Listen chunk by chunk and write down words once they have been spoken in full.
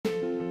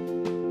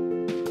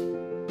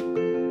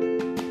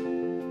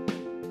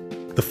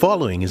The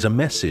following is a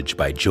message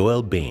by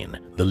Joel Bain,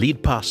 the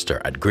lead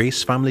pastor at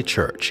Grace Family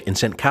Church in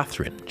St.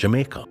 Catherine,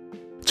 Jamaica.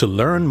 To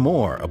learn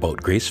more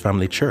about Grace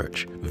Family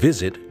Church,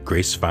 visit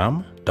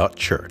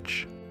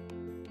gracefam.church.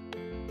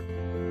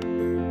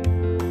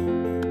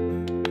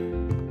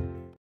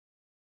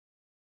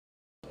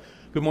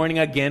 Good morning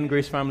again,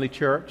 Grace Family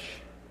Church.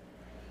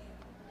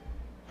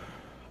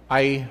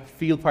 I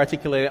feel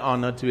particularly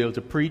honored to be able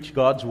to preach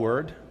God's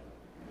Word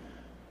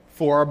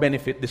for our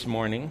benefit this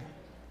morning.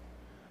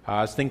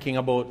 I was thinking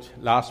about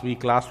last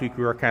week. Last week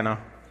we were kind of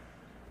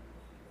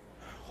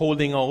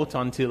holding out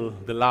until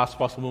the last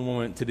possible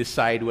moment to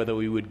decide whether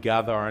we would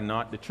gather or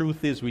not. The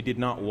truth is we did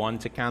not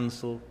want to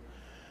cancel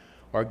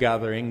our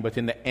gathering, but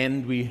in the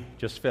end we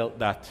just felt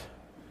that,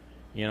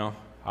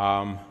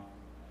 the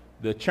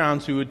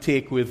chance we would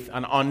take with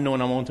an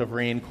unknown amount of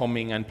rain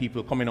coming and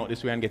people coming out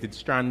this way and getting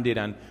stranded,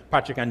 and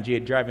Patrick and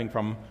Jade driving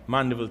from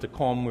Mandeville to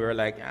come, we were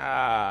like,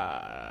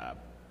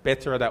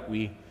 better that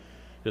we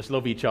just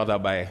love each other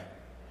by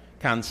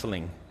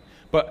canceling.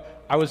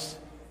 But I was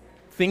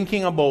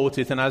thinking about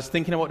it, and I was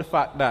thinking about the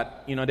fact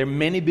that, there are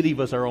many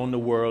believers around the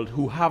world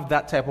who have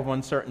that type of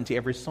uncertainty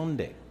every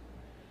Sunday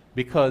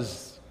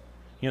because,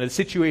 the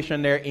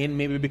situation they're in,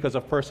 maybe because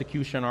of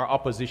persecution or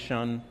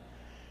opposition,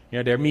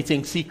 they're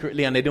meeting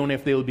secretly and they don't know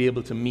if they'll be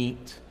able to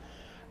meet.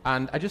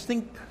 And I just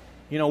think,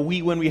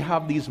 when we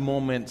have these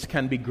moments,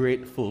 can be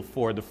grateful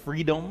for the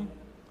freedom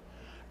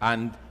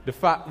and the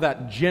fact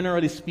that,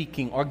 generally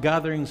speaking, our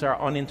gatherings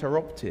are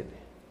uninterrupted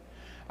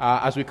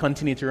as we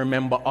continue to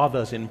remember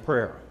others in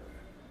prayer.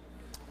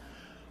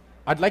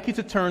 I'd like you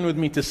to turn with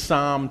me to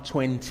Psalm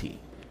 20.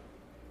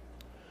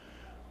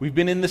 We've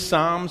been in the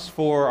Psalms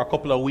for a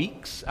couple of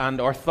weeks,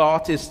 and our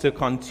thought is to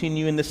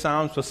continue in the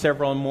Psalms for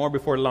several more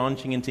before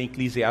launching into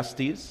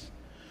Ecclesiastes.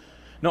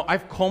 Now,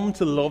 I've come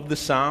to love the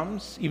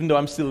Psalms, even though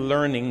I'm still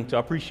learning to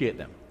appreciate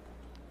them.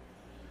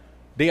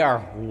 They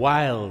are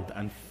wild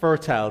and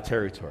fertile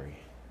territory.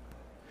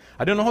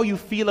 I don't know how you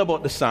feel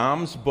about the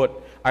Psalms,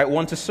 but I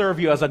want to serve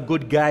you as a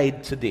good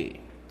guide today.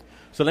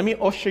 So let me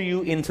usher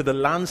you into the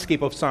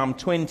landscape of Psalm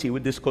 20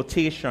 with this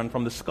quotation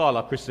from the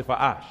scholar Christopher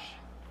Ash.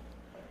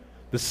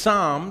 The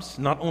Psalms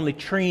not only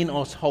train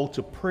us how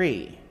to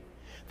pray,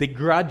 they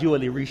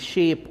gradually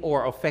reshape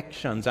our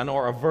affections and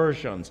our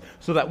aversions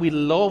so that we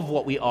love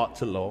what we ought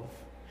to love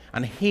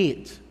and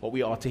hate what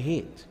we ought to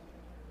hate.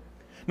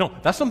 No,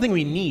 that's something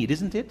we need,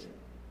 isn't it?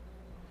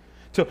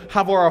 To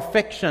have our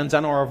affections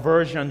and our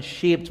aversions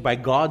shaped by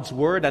God's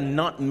Word and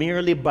not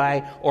merely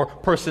by our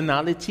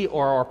personality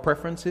or our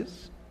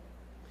preferences.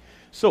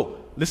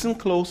 So, listen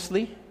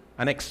closely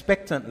and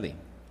expectantly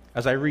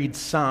as I read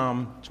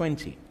Psalm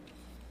 20.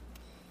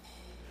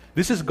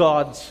 This is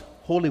God's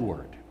holy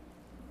word.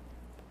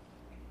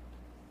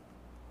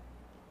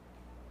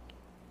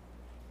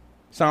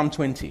 Psalm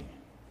 20.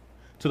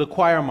 To the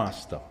choir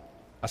master,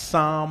 a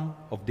psalm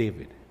of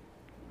David.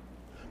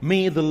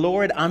 May the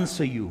Lord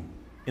answer you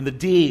in the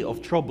day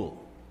of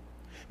trouble.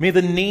 May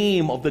the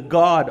name of the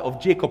God of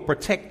Jacob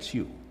protect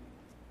you.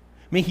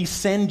 May he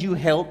send you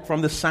help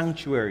from the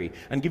sanctuary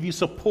and give you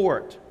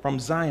support from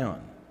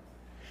Zion.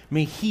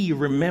 May he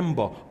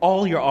remember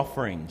all your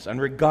offerings and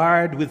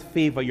regard with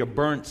favor your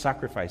burnt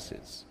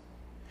sacrifices.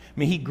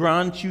 May he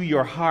grant you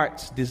your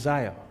heart's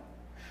desire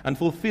and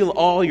fulfill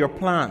all your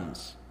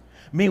plans.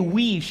 May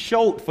we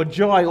shout for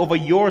joy over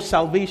your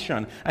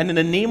salvation and in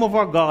the name of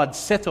our God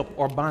set up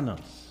our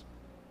banners.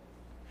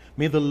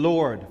 May the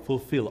Lord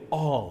fulfill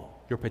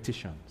all your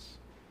petitions.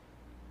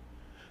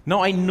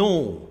 Now I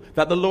know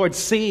that the Lord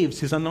saves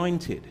his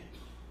anointed.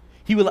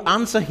 He will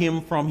answer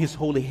him from his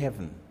holy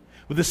heaven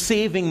with the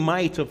saving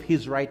might of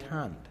his right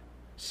hand.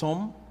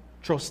 Some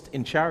trust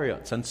in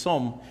chariots and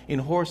some in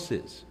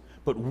horses,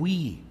 but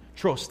we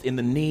trust in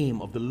the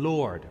name of the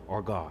Lord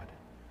our God.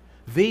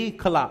 They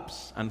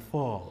collapse and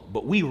fall,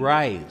 but we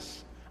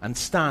rise and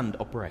stand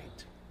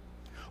upright.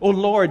 O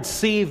Lord,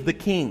 save the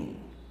King.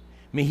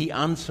 May he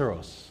answer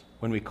us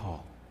when we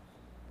call.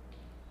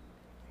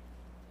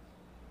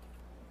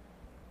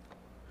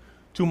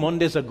 2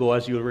 Mondays ago,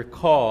 as you'll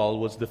recall,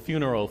 was the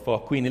funeral for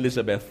Queen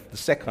Elizabeth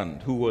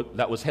II,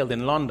 that was held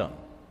in London.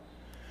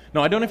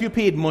 Now, I don't know if you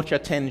paid much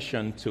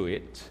attention to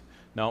it.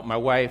 Now, my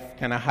wife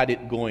kind of had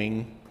it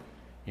going,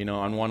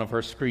 on one of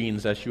her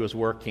screens as she was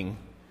working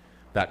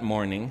that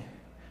morning.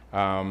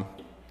 But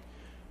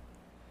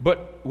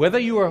whether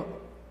you were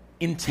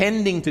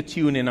intending to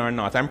tune in or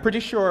not, I'm pretty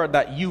sure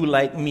that you,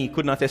 like me,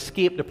 could not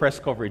escape the press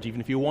coverage, even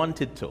if you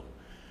wanted to.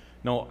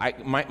 Now,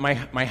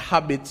 my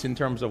habits in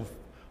terms of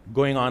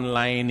going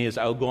online is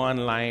I'll go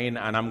online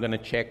and I'm going to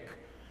check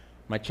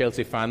my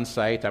Chelsea fan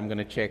site, I'm going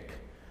to check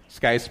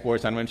Sky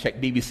Sports, I'm going to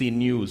check BBC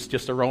News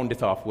just to round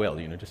it off well,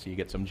 just so you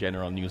get some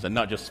general news and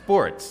not just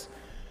sports.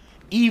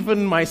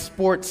 Even my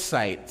sports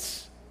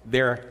sites,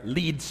 their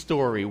lead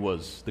story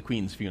was the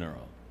Queen's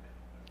funeral.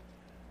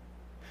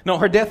 Now,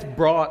 her death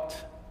brought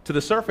to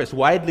the surface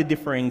widely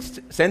differing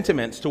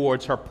sentiments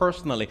towards her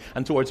personally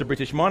and towards the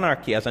British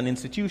monarchy as an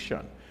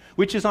institution,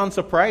 which is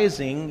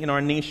unsurprising in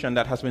our nation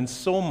that has been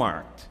so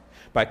marked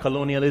by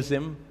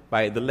colonialism,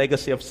 by the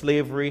legacy of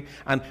slavery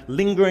and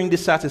lingering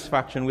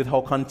dissatisfaction with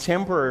how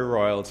contemporary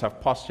royals have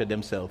postured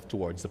themselves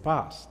towards the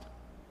past.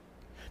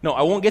 Now,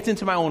 I won't get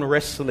into my own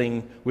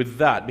wrestling with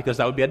that because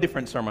that would be a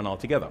different sermon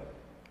altogether.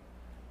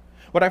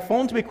 What I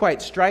found to be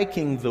quite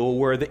striking, though,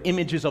 were the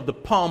images of the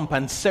pomp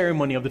and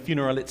ceremony of the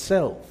funeral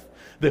itself.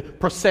 The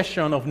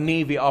procession of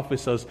Navy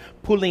officers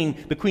pulling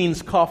the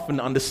Queen's coffin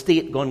on the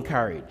state gun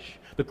carriage,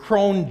 the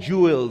crown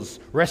jewels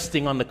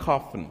resting on the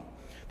coffin,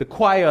 the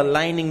choir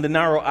lining the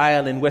narrow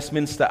aisle in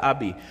Westminster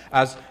Abbey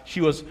as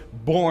she was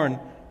borne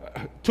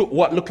to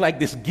what looked like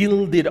this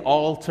gilded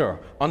altar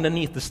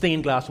underneath the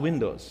stained glass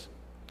windows.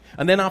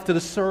 And then after the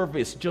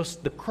service,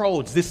 just the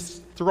crowds, this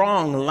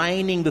throng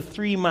lining the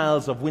 3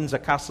 miles of Windsor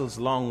Castle's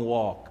long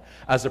walk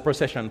as the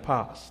procession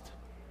passed.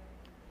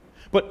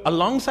 But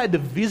alongside the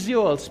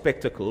visual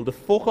spectacle, the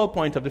focal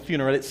point of the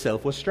funeral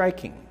itself was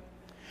striking.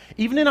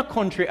 Even in a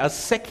country as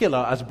secular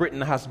as Britain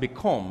has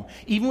become,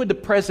 even with the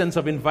presence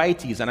of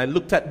invitees, and I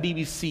looked at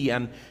BBC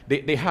and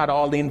they had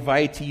all the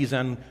invitees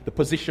and the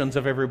positions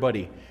of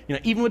everybody.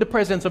 Even with the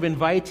presence of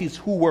invitees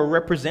who were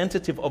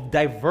representative of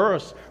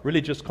diverse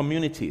religious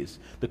communities,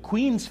 the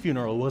Queen's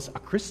funeral was a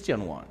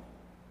Christian one.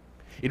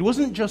 It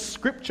wasn't just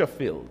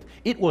scripture-filled,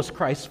 it was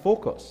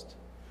Christ-focused.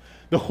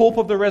 The hope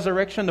of the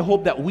resurrection, the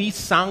hope that we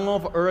sang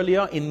of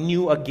earlier in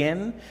New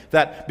Again,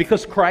 that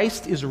because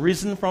Christ is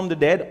risen from the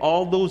dead,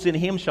 all those in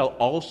him shall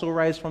also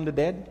rise from the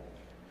dead.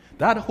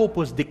 That hope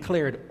was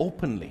declared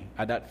openly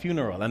at that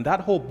funeral, and that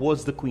hope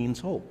was the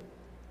Queen's hope.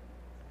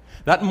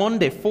 That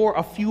Monday, for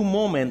a few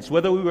moments,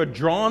 whether we were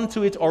drawn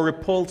to it or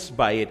repulsed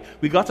by it,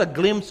 we got a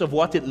glimpse of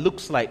what it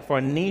looks like for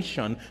a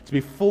nation to be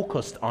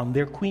focused on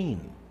their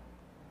Queen.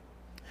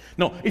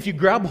 Now, if you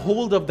grab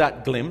hold of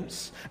that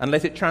glimpse and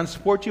let it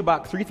transport you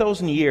back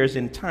 3,000 years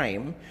in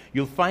time,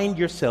 you'll find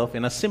yourself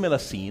in a similar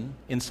scene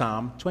in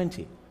Psalm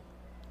 20.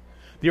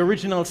 The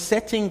original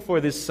setting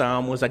for this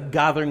psalm was a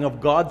gathering of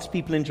God's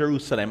people in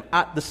Jerusalem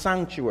at the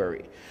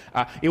sanctuary.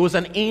 It was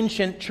an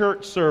ancient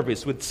church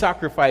service with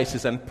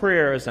sacrifices and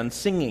prayers and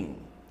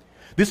singing.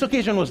 This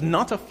occasion was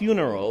not a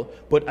funeral,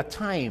 but a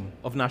time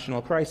of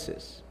national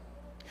crisis.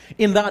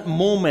 In that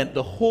moment,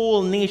 the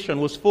whole nation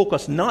was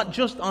focused not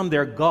just on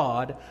their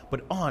God,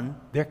 but on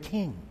their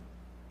king.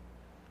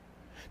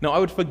 Now, I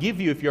would forgive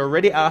you if you're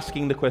already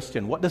asking the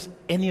question, what does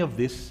any of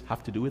this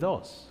have to do with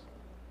us?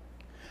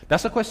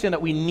 That's a question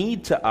that we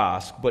need to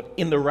ask, but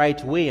in the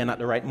right way and at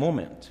the right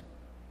moment.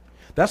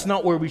 That's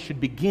not where we should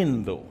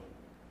begin, though.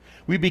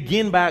 We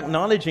begin by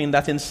acknowledging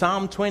that in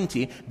Psalm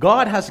 20,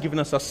 God has given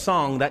us a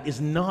song that is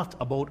not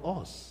about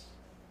us.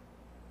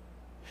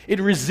 It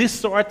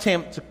resists our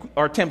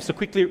attempts to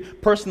quickly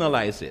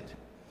personalize it.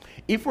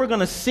 If we're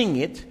going to sing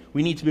it,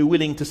 we need to be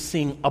willing to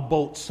sing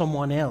about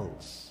someone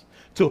else,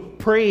 to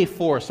pray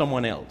for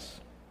someone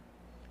else.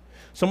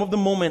 Some of the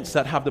moments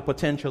that have the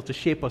potential to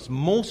shape us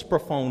most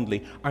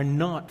profoundly are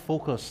not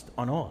focused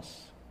on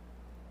us.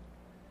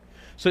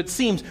 So it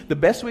seems the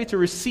best way to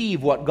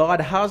receive what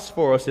God has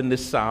for us in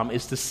this psalm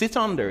is to sit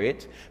under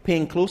it,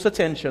 paying close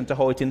attention to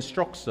how it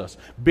instructs us,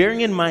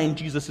 bearing in mind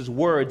Jesus'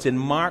 words in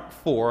Mark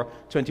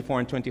 4:24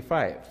 and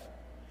 25.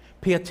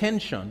 Pay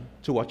attention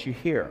to what you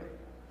hear.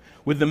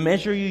 With the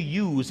measure you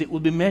use, it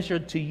will be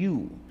measured to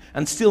you,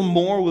 and still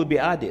more will be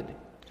added.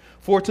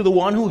 For to the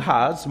one who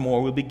has,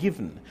 more will be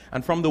given,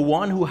 and from the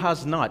one who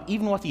has not,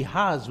 even what he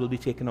has will be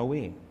taken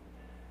away.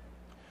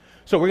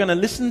 So we're going to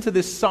listen to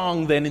this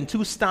song then in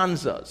 2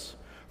 stanzas.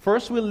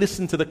 First, we'll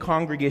listen to the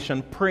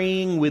congregation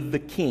praying with the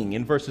king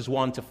in verses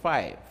 1 to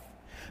 5.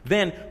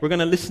 Then, we're going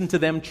to listen to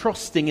them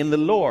trusting in the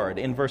Lord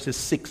in verses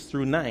 6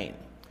 through 9.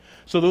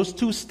 So those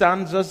 2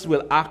 stanzas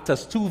will act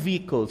as 2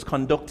 vehicles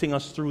conducting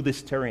us through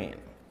this terrain.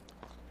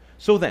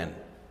 So then,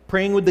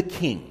 praying with the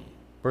king,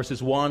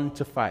 verses 1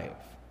 to 5.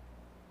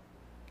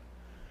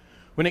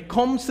 When it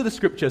comes to the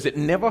scriptures, it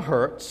never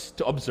hurts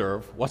to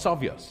observe what's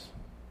obvious.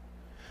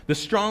 The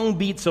strong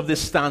beats of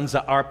this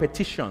stanza are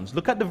petitions.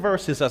 Look at the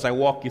verses as I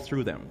walk you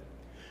through them.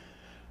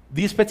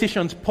 These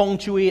petitions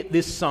punctuate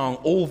this song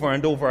over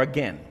and over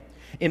again.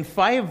 In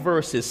 5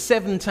 verses,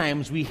 7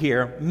 times we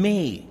hear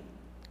may.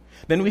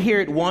 Then we hear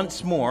it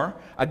once more,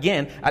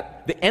 again,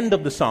 at the end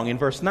of the song in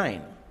verse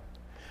 9.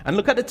 And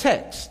look at the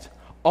text.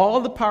 All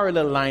the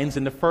parallel lines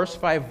in the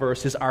first 5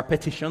 verses are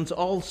petitions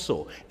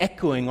also,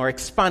 echoing or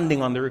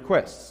expanding on the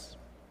requests.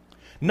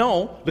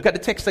 Now, look at the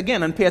text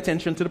again and pay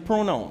attention to the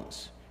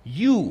pronouns.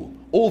 You,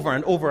 over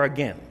and over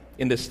again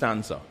in this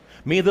stanza.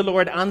 May the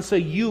Lord answer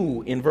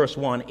you in verse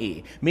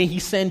 1a. May he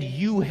send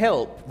you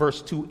help,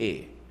 verse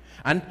 2a.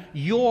 And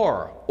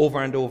your,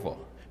 over and over.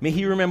 May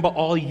he remember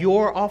all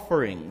your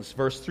offerings,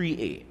 verse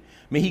 3a.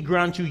 May he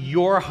grant you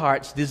your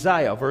heart's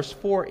desire, verse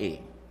 4a.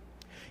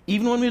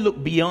 Even when we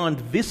look beyond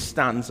this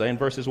stanza in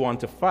verses 1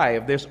 to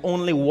 5, there's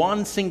only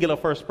one singular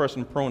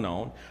first-person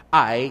pronoun,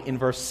 I, in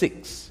verse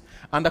 6,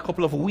 and a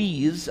couple of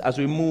we's as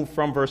we move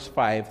from verse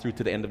 5 through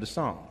to the end of the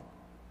song.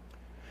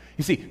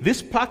 You see,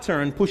 this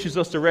pattern pushes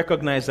us to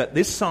recognize that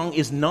this song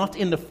is not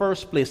in the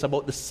first place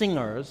about the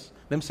singers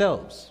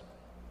themselves.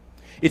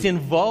 It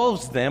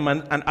involves them,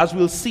 and as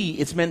we'll see,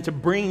 it's meant to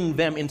bring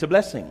them into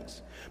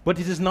blessings. But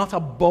it is not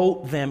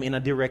about them in a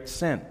direct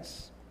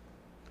sense.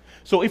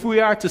 So if we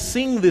are to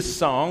sing this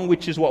song,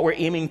 which is what we're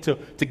aiming to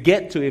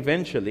get to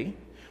eventually,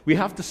 we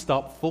have to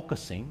stop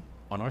focusing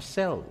on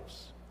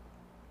ourselves.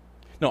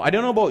 Now, I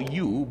don't know about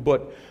you,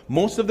 but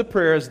most of the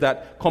prayers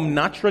that come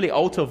naturally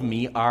out of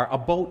me are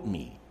about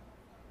me.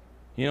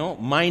 You know,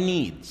 my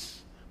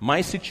needs,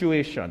 my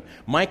situation,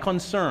 my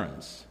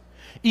concerns.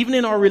 Even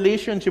in our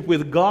relationship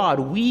with God,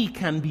 we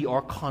can be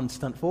our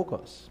constant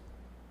focus.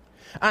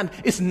 And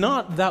it's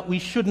not that we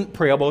shouldn't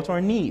pray about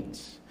our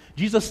needs.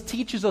 Jesus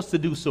teaches us to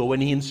do so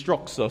when he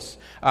instructs us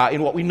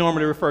in what we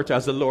normally refer to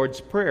as the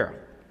Lord's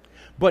Prayer.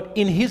 But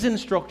in his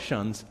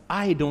instructions,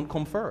 I don't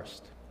come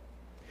first.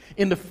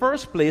 In the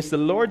first place, the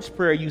Lord's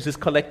Prayer uses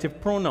collective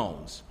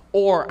pronouns,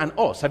 or and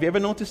us. Have you ever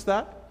noticed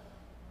that?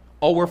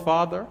 Our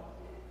Father,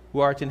 who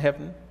art in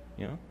heaven.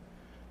 You know?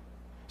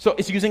 So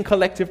it's using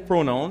collective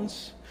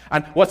pronouns.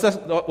 And what's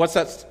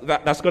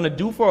that's going to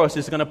do for us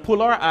is going to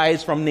pull our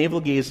eyes from navel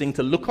gazing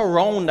to look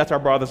around at our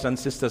brothers and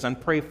sisters and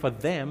pray for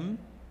them,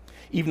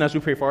 even as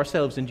we pray for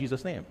ourselves in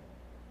Jesus' name.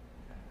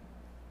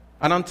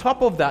 And on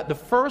top of that, the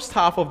first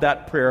half of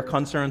that prayer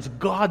concerns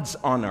God's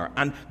honor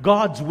and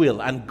God's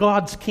will and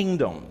God's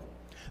kingdom.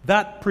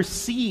 That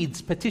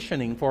precedes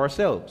petitioning for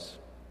ourselves.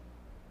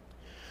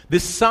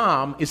 This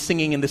psalm is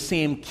singing in the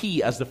same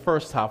key as the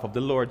first half of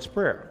the Lord's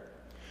Prayer.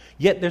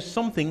 Yet there's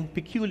something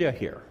peculiar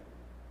here.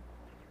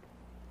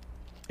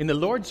 In the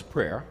Lord's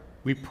Prayer,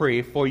 we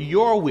pray for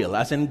your will,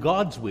 as in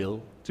God's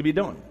will, to be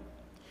done.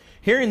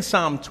 Here in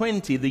Psalm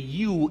 20, the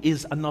you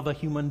is another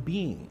human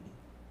being.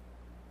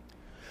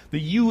 The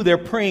you they're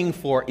praying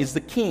for is the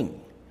king.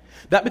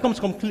 That becomes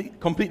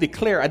completely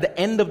clear at the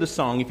end of the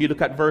song if you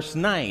look at verse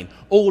 9.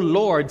 O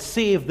Lord,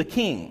 save the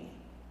king.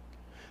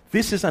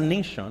 This is a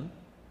nation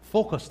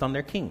focused on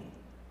their king.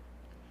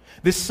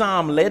 This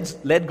psalm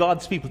led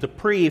God's people to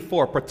pray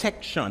for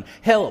protection,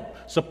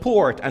 help,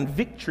 support, and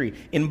victory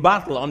in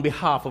battle on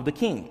behalf of the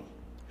king.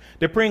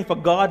 They're praying for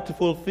God to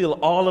fulfill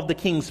all of the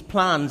king's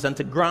plans and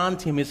to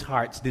grant him his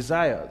heart's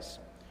desires.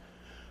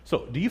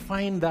 So, do you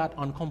find that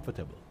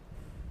uncomfortable?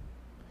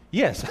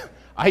 Yes,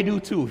 I do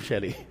too,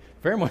 Shelley.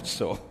 Very much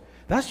so.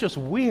 That's just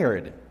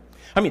weird.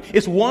 I mean,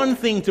 it's one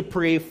thing to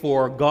pray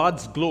for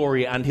God's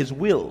glory and his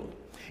will.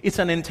 It's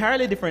an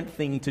entirely different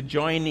thing to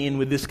join in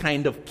with this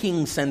kind of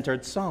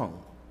king-centered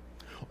song.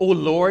 O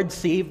Lord,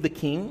 save the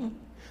king.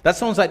 That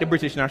sounds like the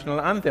British national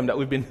anthem that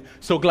we've been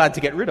so glad to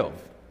get rid of.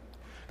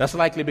 That's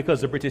likely because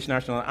the British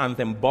national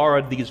anthem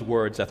borrowed these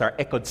words that are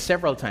echoed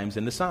several times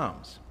in the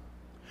Psalms.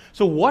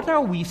 So what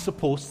are we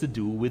supposed to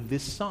do with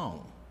this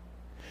song?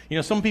 You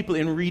know, some people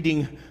in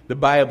reading the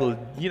Bible,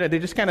 they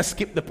just kind of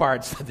skip the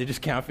parts that they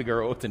just can't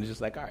figure out, and it's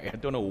just like, all right, I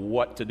don't know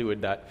what to do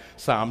with that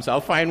psalm, so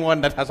I'll find one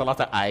that has a lot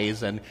of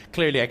eyes and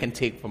clearly I can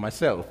take for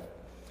myself.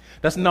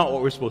 That's not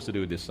what we're supposed to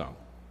do with this song.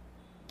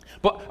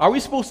 But are we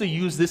supposed to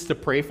use this to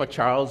pray for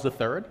Charles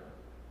III?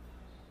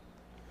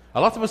 A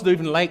lot of us don't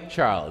even like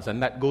Charles,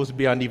 and that goes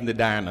beyond even the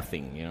Diana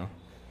thing, you know.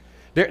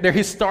 There are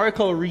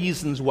historical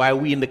reasons why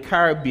we in the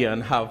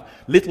Caribbean have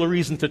little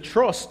reason to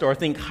trust or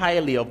think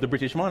highly of the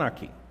British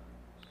monarchy.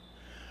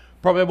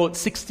 Probably about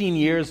 16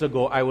 years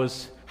ago, I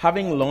was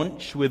having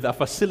lunch with a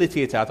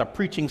facilitator at a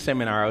preaching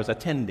seminar I was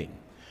attending.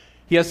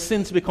 He has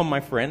since become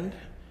my friend.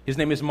 His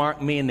name is Mark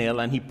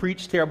Maynell, and he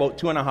preached here about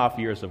 2.5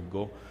 years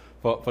ago,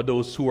 for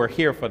those who were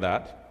here for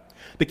that.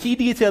 The key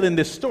detail in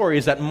this story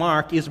is that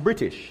Mark is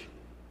British.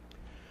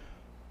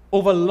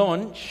 Over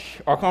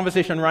lunch, our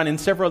conversation ran in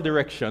several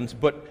directions,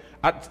 but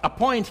at a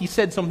point he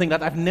said something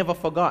that I've never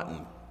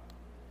forgotten.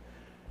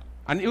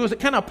 And it was a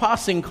kind of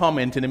passing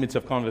comment in the midst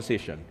of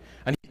conversation.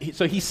 And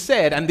so he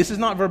said, and this is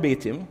not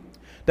verbatim,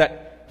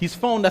 that he's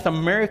found that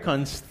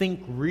Americans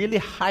think really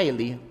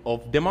highly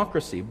of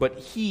democracy, but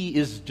he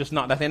is just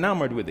not that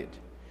enamored with it.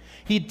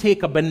 He'd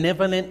take a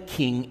benevolent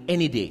king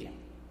any day.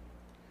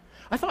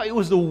 I thought it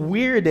was the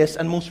weirdest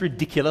and most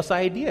ridiculous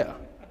idea.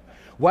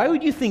 Why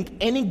would you think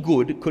any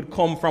good could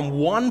come from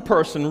one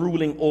person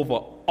ruling over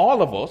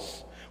all of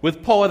us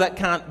with power that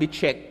can't be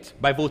checked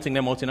by voting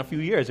them out in a few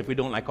years if we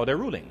don't like how they're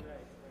ruling?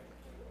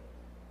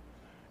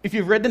 If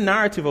you've read the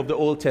narrative of the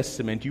Old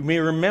Testament, you may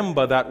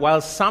remember that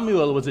while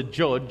Samuel was a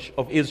judge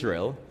of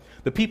Israel,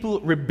 the people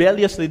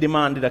rebelliously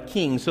demanded a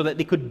king so that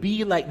they could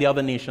be like the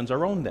other nations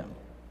around them.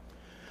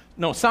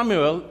 Now,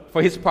 Samuel,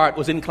 for his part,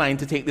 was inclined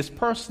to take this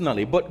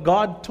personally, but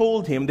God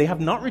told him, they have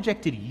not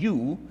rejected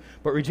you,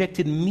 but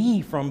rejected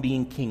me from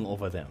being king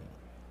over them.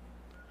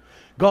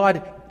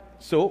 God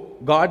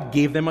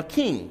gave them a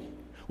king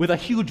with a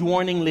huge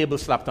warning label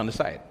slapped on the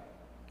side.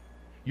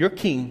 Your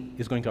king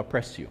is going to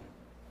oppress you.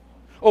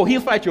 Oh,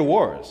 he'll fight your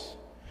wars,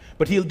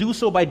 but he'll do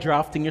so by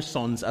drafting your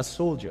sons as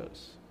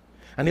soldiers.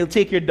 And he'll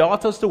take your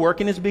daughters to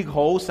work in his big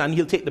house, and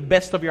he'll take the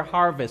best of your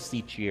harvests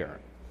each year.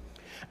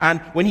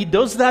 And when he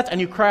does that and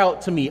you cry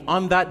out to me,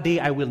 on that day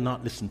I will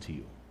not listen to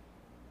you.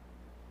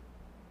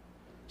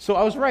 So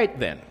I was right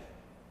then.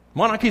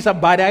 Monarchy is a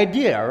bad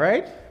idea,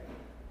 right?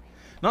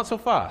 Not so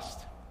fast.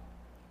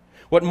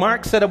 What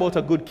Mark said about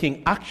a good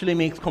king actually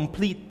makes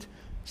complete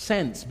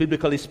sense,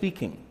 biblically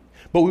speaking.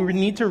 But we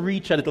need to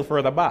reach a little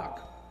further back.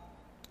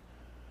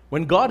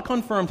 When God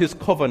confirmed his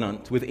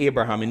covenant with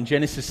Abraham in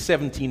Genesis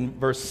 17,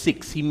 verse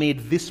 6, he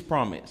made this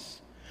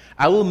promise: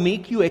 I will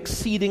make you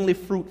exceedingly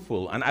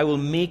fruitful, and I will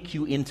make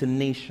you into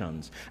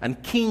nations,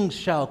 and kings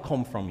shall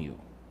come from you.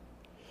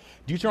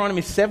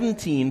 Deuteronomy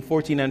 17,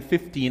 14 and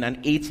 15,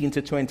 and 18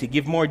 to 20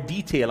 give more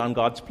detail on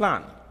God's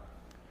plan.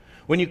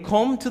 When you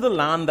come to the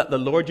land that the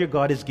Lord your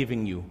God is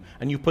giving you,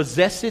 and you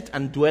possess it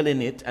and dwell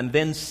in it, and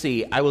then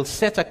say, I will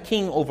set a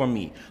king over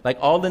me, like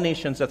all the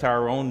nations that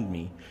are around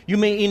me, you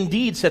may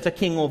indeed set a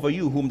king over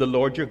you, whom the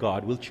Lord your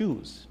God will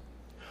choose.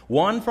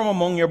 One from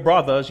among your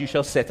brothers you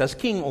shall set as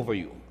king over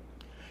you.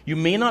 You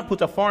may not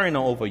put a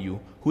foreigner over you,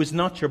 who is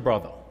not your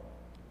brother.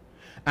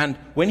 And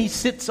when he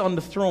sits on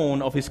the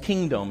throne of his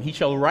kingdom, he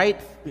shall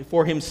write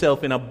for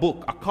himself in a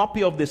book a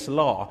copy of this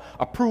law,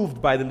 approved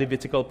by the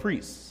Levitical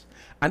priests.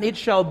 And it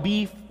shall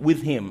be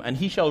with him, and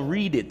he shall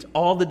read it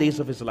all the days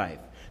of his life,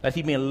 that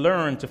he may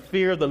learn to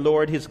fear the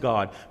Lord his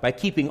God by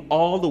keeping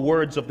all the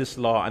words of this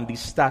law and these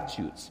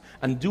statutes,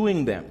 and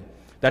doing them,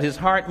 that his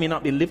heart may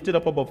not be lifted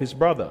up above his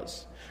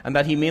brothers, and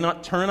that he may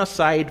not turn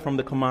aside from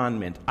the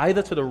commandment,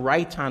 either to the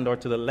right hand or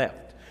to the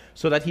left,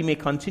 so that he may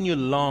continue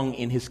long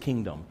in his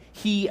kingdom,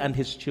 he and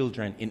his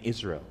children in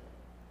Israel.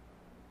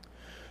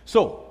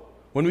 So,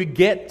 when we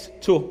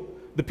get to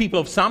the people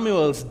of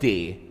Samuel's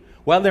day,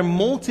 while their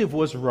motive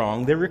was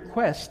wrong, their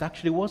request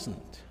actually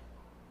wasn't.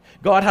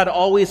 God had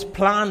always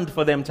planned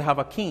for them to have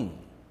a king.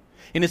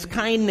 In his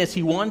kindness,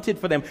 he wanted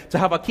for them to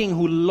have a king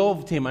who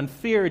loved him and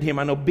feared him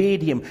and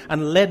obeyed him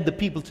and led the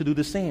people to do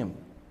the same.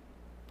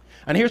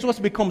 And here's what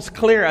becomes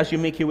clear as you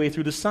make your way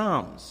through the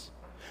Psalms.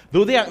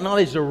 Though they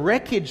acknowledge the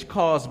wreckage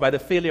caused by the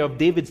failure of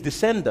David's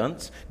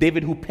descendants,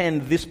 David who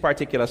penned this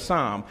particular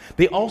psalm,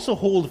 they also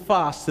hold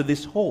fast to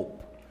this hope.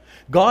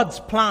 God's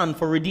plan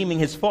for redeeming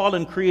his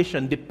fallen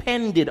creation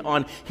depended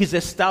on his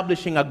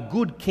establishing a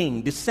good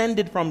king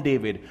descended from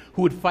David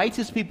who would fight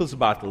his people's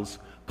battles,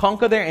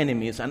 conquer their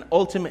enemies, and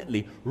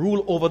ultimately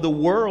rule over the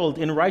world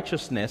in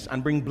righteousness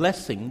and bring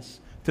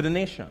blessings to the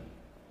nation.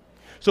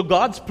 So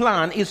God's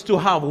plan is to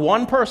have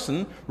one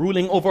person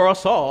ruling over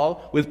us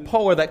all with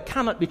power that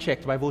cannot be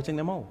checked by voting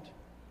them out.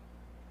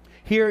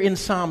 Here in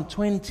Psalm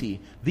 20,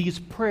 these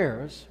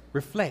prayers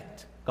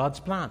reflect God's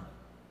plan.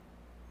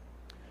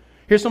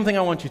 Here's something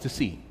I want you to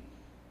see.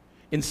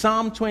 In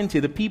Psalm 20,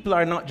 the people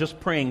are not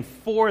just praying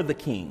for the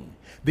king,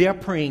 they are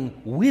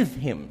praying with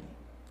him.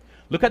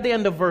 Look at the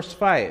end of verse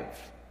 5.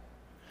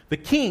 The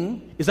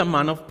king is a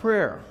man of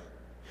prayer.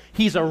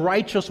 He's a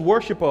righteous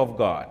worshiper of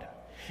God.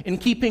 In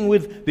keeping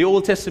with the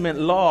Old Testament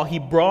law, he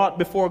brought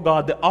before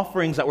God the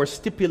offerings that were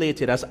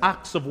stipulated as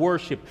acts of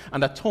worship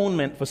and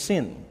atonement for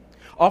sin,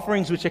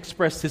 offerings which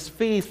expressed his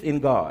faith in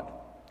God.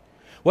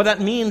 What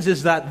that means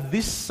is that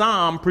this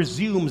psalm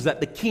presumes that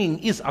the king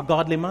is a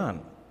godly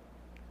man.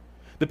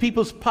 The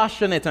people's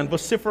passionate and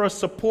vociferous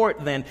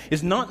support, then,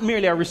 is not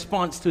merely a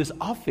response to his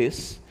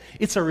office,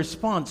 it's a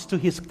response to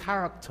his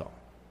character.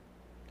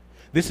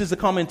 This is the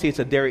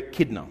commentator Derek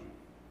Kidner.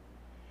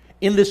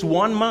 In this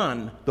one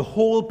man, the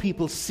whole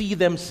people see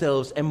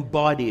themselves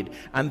embodied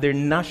and their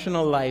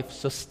national life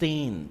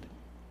sustained.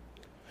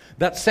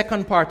 That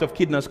second part of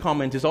Kidner's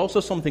comment is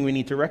also something we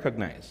need to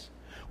recognize.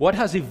 What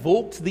has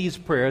evoked these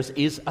prayers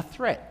is a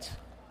threat.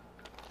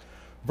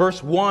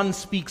 Verse 1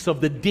 speaks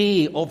of the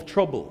day of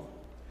trouble.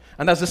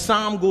 And as the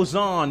psalm goes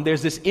on,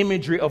 there's this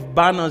imagery of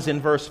banners in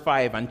verse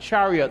 5 and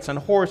chariots and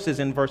horses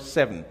in verse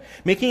 7,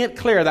 making it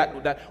clear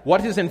that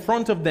what is in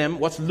front of them,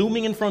 what's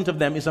looming in front of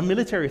them, is a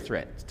military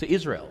threat to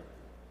Israel.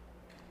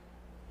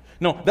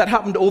 No, that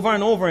happened over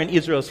and over in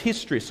Israel's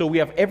history, so we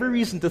have every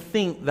reason to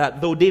think that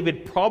though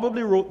David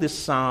probably wrote this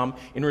psalm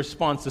in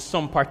response to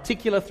some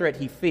particular threat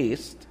he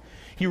faced,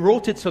 he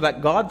wrote it so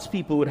that God's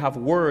people would have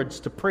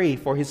words to pray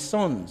for his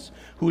sons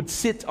who would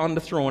sit on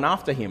the throne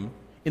after him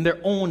in their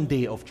own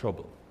day of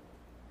trouble.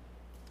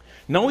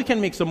 Now we can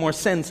make some more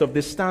sense of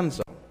this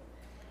stanza.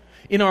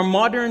 In our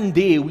modern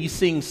day, we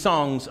sing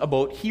songs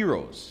about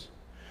heroes.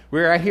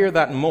 Where I hear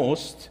that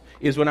most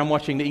is when I'm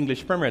watching the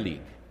English Premier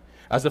League,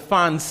 as the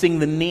fans sing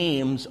the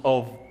names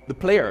of the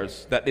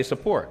players that they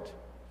support.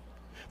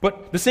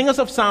 But the singers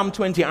of Psalm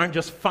 20 aren't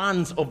just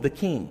fans of the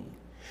king.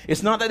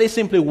 It's not that they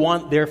simply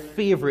want their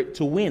favorite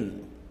to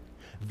win.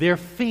 Their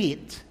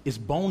fate is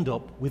bound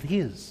up with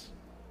his.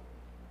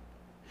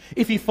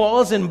 If he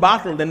falls in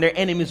battle, then their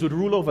enemies would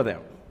rule over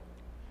them.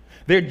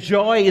 Their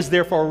joy is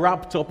therefore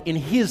wrapped up in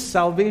his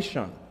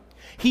salvation.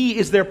 He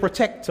is their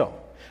protector.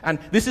 And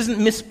this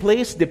isn't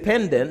misplaced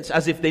dependence,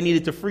 as if they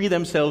needed to free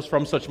themselves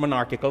from such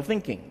monarchical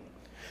thinking.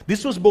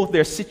 This was both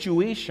their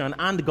situation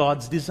and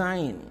God's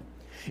design.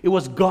 It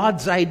was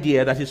God's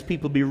idea that his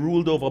people be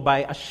ruled over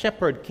by a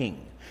shepherd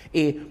king,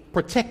 a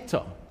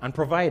protector and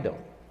provider.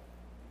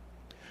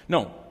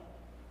 No,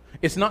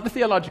 it's not the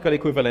theological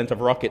equivalent of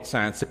rocket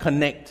science to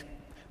connect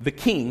the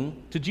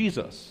king to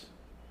Jesus.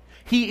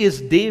 He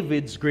is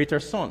David's greater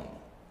son.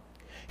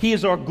 He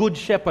is our good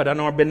shepherd and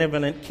our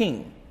benevolent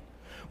king.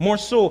 More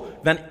so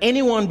than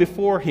anyone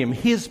before him,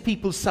 his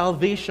people's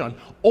salvation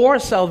or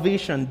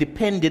salvation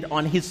depended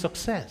on his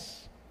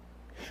success.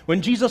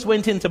 When Jesus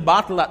went into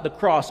battle at the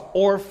cross,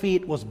 our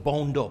fate was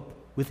bound up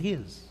with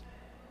his.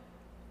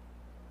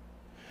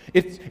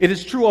 It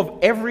is true of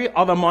every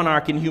other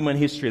monarch in human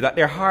history that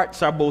their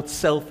hearts are both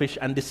selfish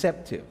and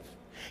deceptive.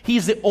 He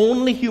is the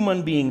only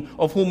human being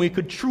of whom we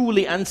could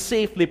truly and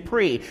safely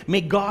pray,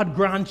 may God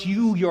grant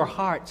you your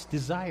heart's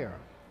desire.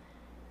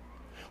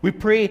 We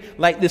pray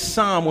like this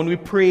psalm when we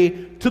pray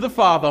to the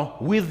Father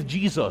with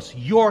Jesus,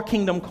 your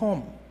kingdom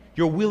come,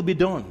 your will be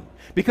done.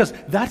 Because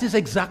that is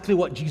exactly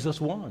what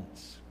Jesus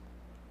wants.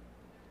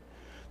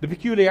 The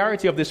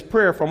peculiarity of this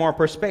prayer from our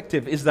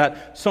perspective is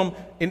that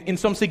in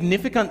some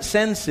significant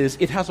senses,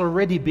 it has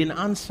already been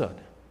answered.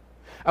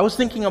 I was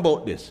thinking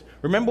about this.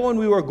 Remember when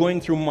we were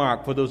going through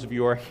Mark, for those of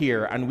you who are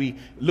here, and we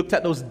looked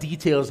at those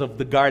details of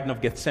the Garden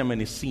of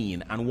Gethsemane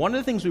scene. And one of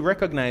the things we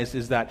recognized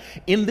is that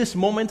in this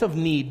moment of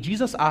need,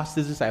 Jesus asked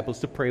his disciples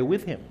to pray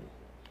with him.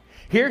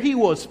 Here he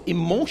was,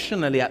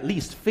 emotionally at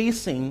least,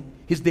 facing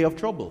his day of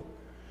trouble.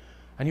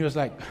 And he was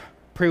like,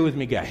 pray with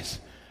me, guys.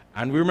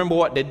 And we remember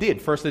what they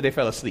did. Firstly, they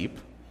fell asleep.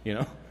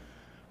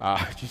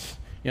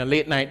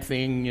 Late night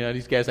thing,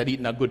 these guys had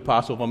eaten a good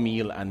Passover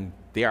meal and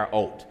they are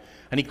out.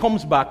 And he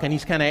comes back and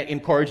he's kind of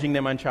encouraging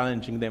them and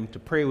challenging them to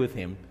pray with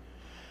him.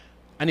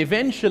 And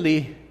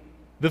eventually,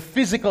 the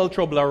physical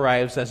trouble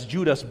arrives as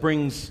Judas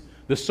brings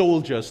the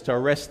soldiers to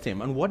arrest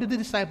him. And what did the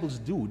disciples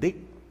do? They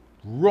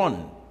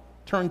run,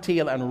 turn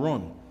tail and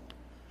run.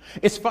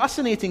 It's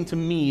fascinating to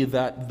me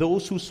that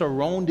those who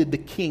surrounded the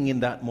king in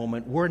that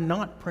moment were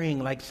not praying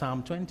like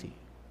Psalm 20.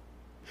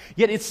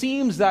 Yet it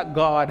seems that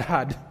God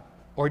had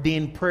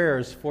ordained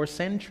prayers for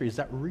centuries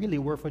that really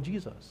were for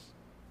Jesus.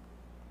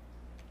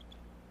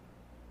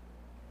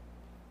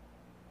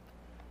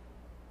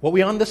 What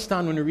we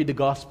understand when we read the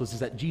Gospels is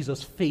that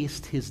Jesus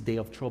faced his day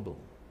of trouble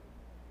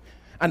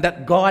and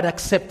that God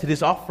accepted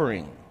his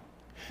offering.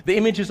 The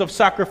images of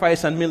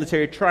sacrifice and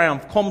military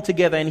triumph come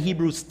together in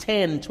Hebrews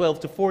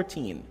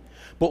 10:12-14.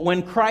 But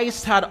when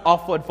Christ had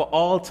offered for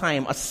all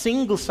time a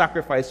single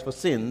sacrifice for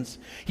sins,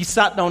 he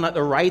sat down at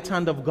the right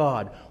hand of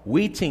God,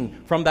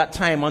 waiting from that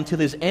time until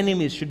his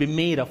enemies should be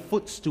made a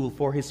footstool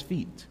for his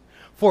feet.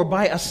 For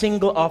by a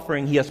single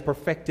offering he has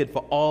perfected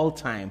for all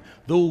time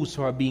those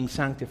who are being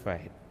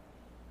sanctified.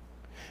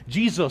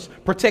 Jesus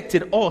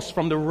protected us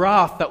from the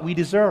wrath that we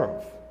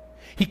deserve.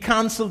 He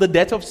canceled the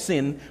debt of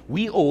sin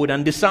we owed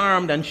and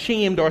disarmed and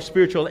shamed our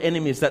spiritual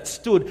enemies that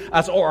stood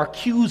as our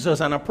accusers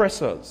and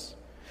oppressors.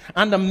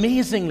 And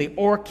amazingly,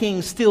 our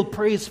King still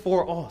prays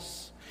for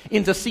us,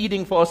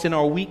 interceding for us in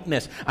our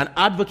weakness and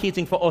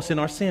advocating for us in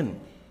our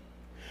sin.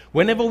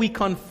 Whenever we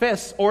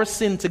confess our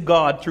sin to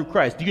God through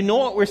Christ, do you know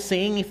what we're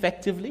saying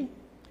effectively?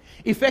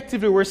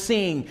 Effectively, we're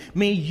saying,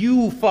 may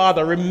you,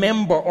 Father,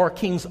 remember our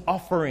King's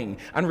offering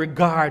and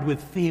regard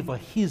with favor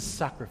his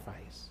sacrifice.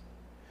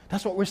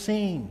 That's what we're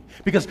saying,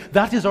 because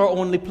that is our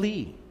only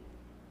plea.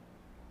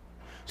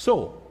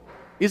 So,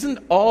 isn't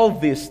all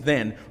this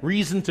then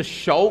reason to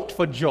shout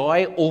for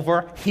joy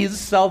over his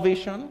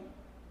salvation?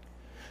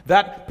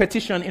 That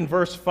petition in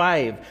verse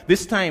 5,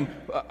 this time,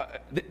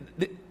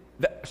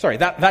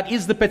 that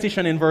is the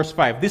petition in verse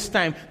 5. This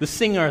time the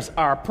singers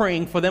are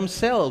praying for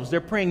themselves. They're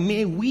praying,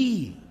 may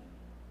we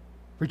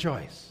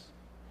rejoice.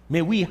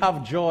 May we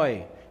have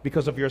joy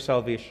because of your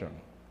salvation.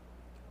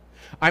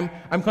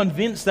 I'm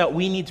convinced that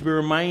we need to be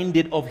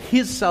reminded of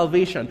his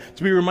salvation,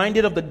 to be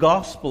reminded of the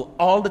gospel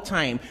all the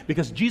time,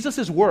 because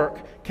Jesus'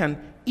 work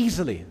can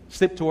easily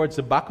slip towards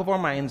the back of our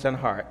minds and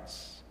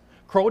hearts,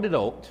 crowded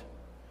out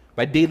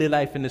by daily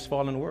life in this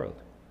fallen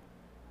world.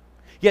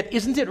 Yet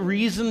isn't it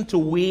reason to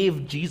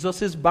wave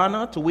Jesus'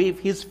 banner, to wave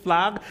his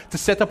flag, to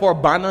set up our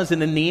banners in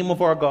the name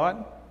of our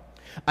God?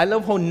 I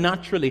love how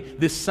naturally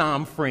this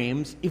psalm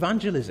frames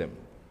evangelism.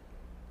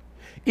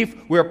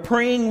 If we're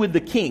praying with the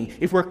King,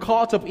 if we're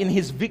caught up in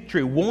his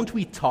victory, won't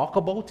we talk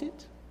about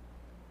it?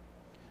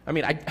 I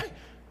mean,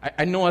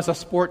 I know as a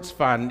sports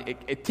fan,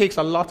 it takes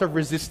a lot of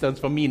resistance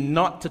for me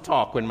not to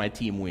talk when my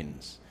team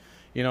wins.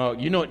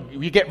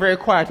 You get very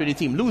quiet when your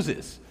team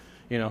loses.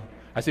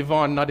 I see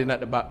Vaughn nodding at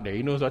the back there.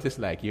 He knows what it's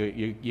like.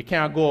 You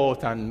can't go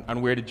out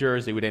and wear the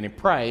jersey with any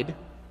pride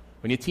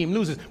when your team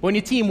loses. But when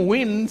your team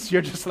wins,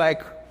 you're just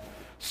like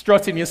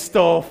strutting your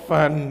stuff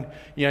and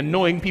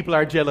knowing people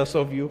are jealous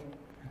of you.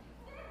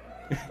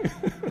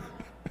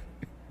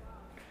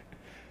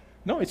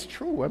 No, it's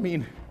true. I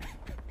mean,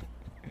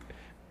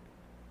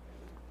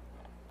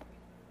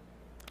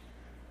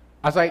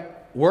 as I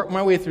work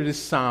my way through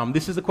this psalm,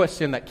 this is the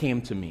question that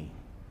came to me.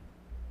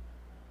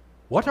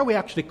 What are we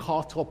actually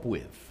caught up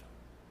with?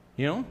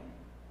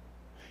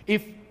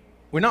 If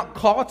we're not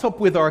caught up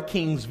with our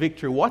King's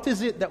victory, what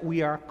is it that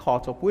we are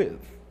caught up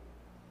with?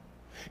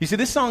 You see,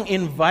 this song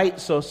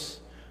invites us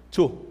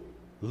to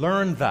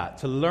learn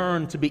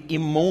to be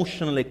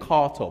emotionally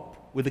caught up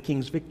with the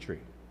King's victory.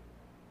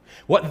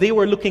 What they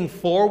were looking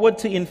forward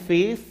to in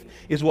faith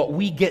is what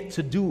we get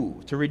to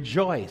do, to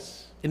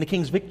rejoice in the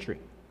King's victory.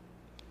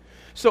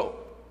 So,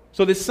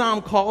 So this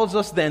psalm calls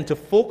us then to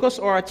focus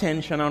our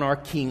attention on our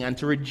King and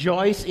to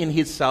rejoice in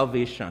his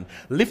salvation,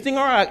 lifting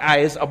our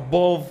eyes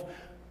above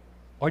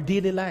our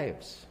daily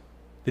lives,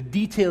 the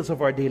details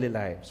of our daily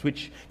lives,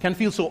 which can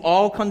feel so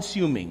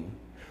all-consuming,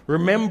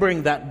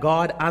 remembering that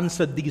God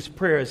answered these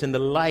prayers in the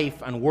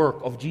life and work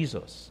of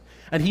Jesus.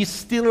 And he's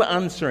still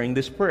answering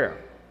this prayer.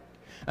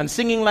 And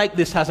singing like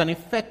this has an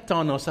effect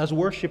on us as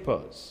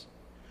worshipers.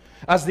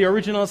 As the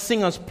original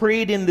singers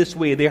prayed in this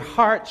way, their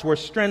hearts were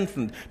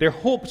strengthened, their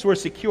hopes were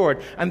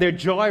secured, and their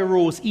joy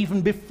rose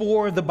even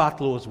before the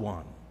battle was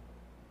won.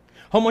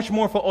 How much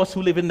more for us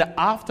who live in the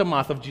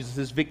aftermath of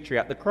Jesus' victory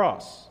at the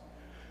cross?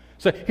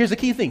 So here's the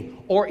key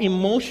thing. Our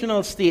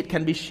emotional state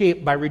can be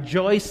shaped by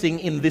rejoicing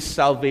in this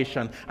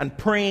salvation and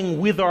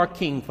praying with our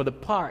King for the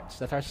parts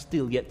that are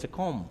still yet to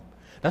come.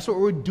 That's what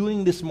we're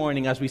doing this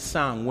morning as we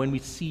sang, When We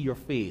See Your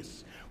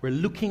Face. We're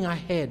looking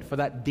ahead for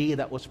that day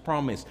that was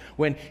promised,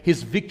 when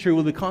his victory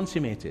will be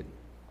consummated.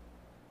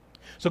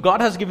 So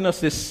God has given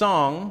us this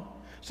song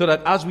so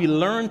that as we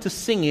learn to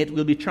sing it,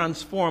 we'll be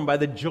transformed by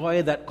the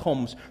joy that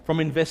comes from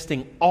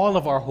investing all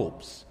of our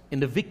hopes in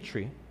the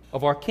victory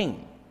of our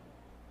King.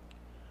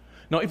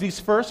 Now, if these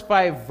first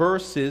 5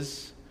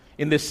 verses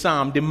in this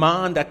psalm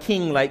demand a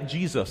king like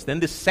Jesus, then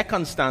this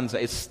second stanza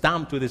is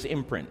stamped with his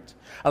imprint,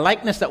 a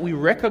likeness that we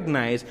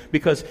recognize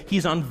because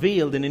he's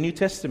unveiled in the New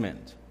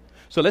Testament.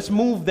 So let's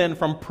move then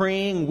from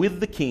praying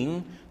with the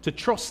King to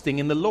trusting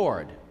in the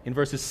Lord in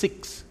verses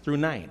 6 through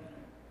 9.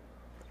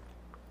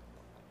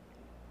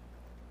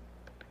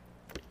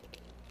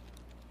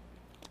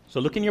 So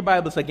look in your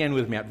Bibles again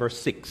with me at verse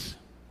 6.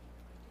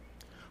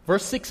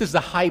 Verse 6 is the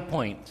high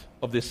point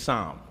of this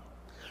psalm.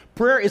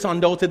 Prayer is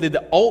undoubtedly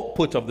the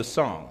output of the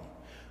song.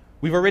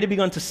 We've already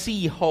begun to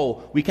see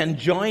how we can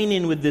join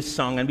in with this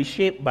song and be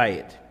shaped by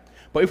it.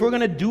 But if we're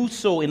going to do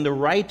so in the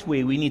right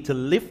way, we need to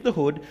lift the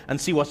hood and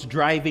see what's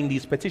driving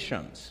these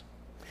petitions.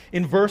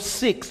 In verse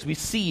 6, we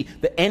see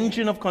the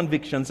engine of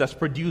convictions that's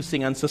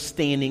producing and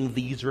sustaining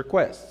these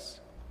requests.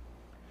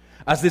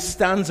 As this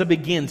stanza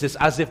begins, it's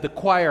as if the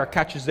choir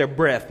catches their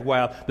breath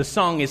while the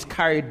song is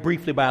carried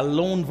briefly by a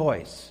lone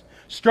voice,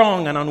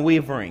 strong and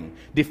unwavering,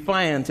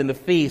 defiant in the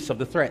face of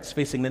the threats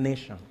facing the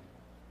nation.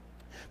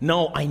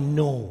 Now I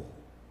know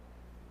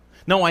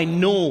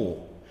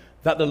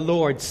that the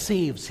Lord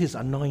saves his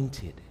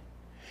anointed.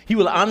 He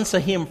will answer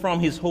him from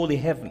his holy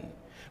heaven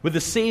with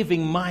the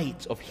saving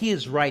might of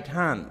his right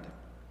hand.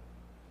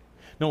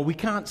 Now, we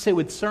can't say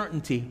with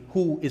certainty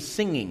who is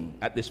singing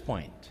at this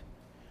point.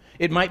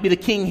 It might be the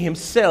King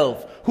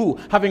himself who,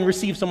 having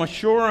received some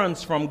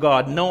assurance from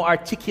God, now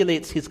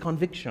articulates his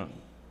conviction.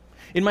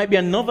 It might be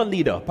another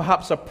leader,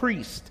 perhaps a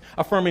priest,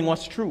 affirming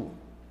what's true.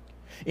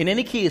 In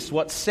any case,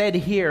 what's said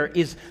here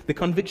is the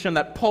conviction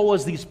that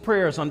powers these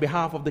prayers on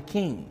behalf of the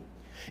King.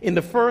 In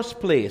the first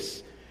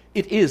place,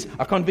 it is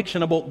a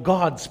conviction about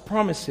God's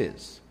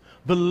promises.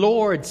 The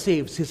Lord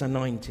saves his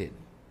anointed.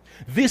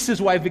 This is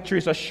why victory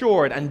is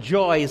assured and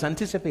joy is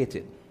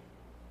anticipated.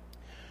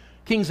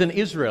 Kings in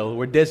Israel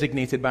were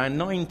designated by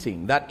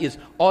anointing. That is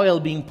oil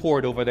being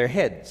poured over their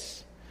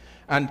heads.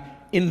 And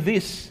in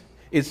this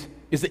is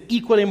the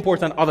equally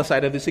important other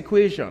side of this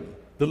equation.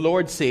 The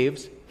Lord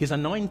saves his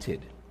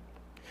anointed.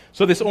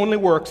 So this only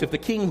works if the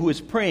king who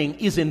is praying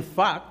is in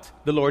fact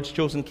the Lord's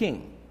chosen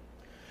king.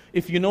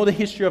 If you know the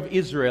history of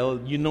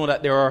Israel, you know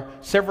that there are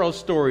several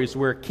stories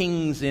where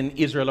kings in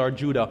Israel or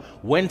Judah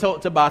went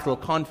out to battle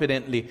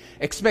confidently,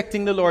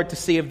 expecting the Lord to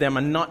save them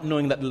and not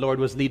knowing that the Lord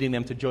was leading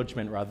them to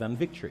judgment rather than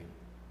victory.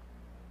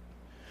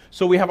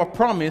 So we have a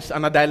promise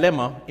and a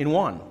dilemma in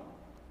one.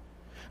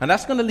 And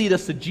that's going to lead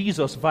us to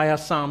Jesus via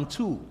Psalm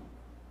 2.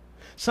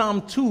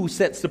 Psalm 2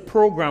 sets the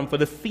program for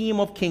the theme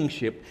of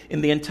kingship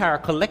in the entire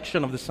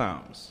collection of the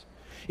Psalms.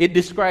 It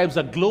describes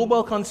a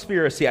global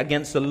conspiracy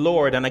against the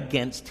Lord and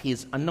against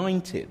his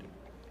anointed.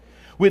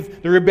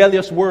 With the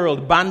rebellious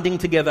world banding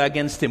together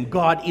against him,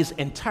 God is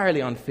entirely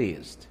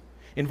unfazed.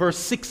 In verse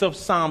 6 of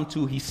Psalm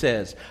 2, he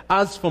says,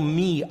 "As for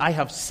me, I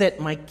have set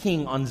my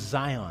king on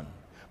Zion,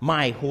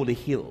 my holy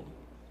hill."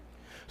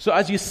 So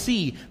as you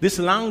see, this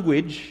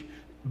language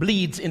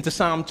bleeds into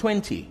Psalm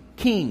 20.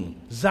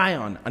 King,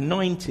 Zion,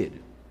 anointed.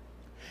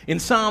 In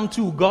Psalm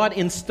 2, God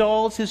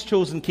installs his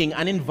chosen king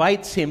and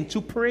invites him to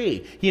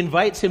pray. He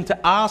invites him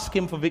to ask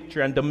him for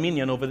victory and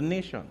dominion over the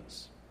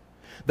nations.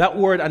 That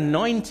word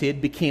anointed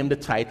became the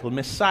title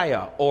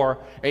Messiah, or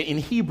in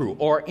Hebrew,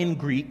 or in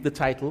Greek, the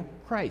title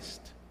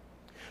Christ.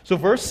 So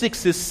verse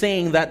 6 is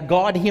saying that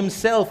God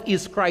himself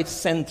is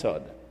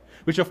Christ-centered,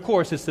 which of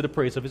course is to the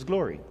praise of his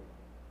glory.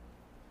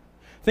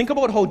 Think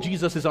about how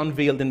Jesus is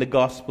unveiled in the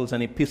Gospels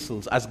and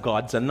epistles as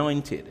God's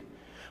anointed.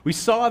 We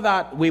saw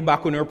that way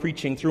back when we were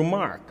preaching through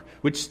Mark,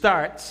 which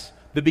starts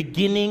the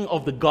beginning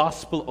of the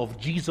gospel of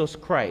Jesus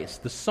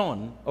Christ, the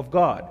Son of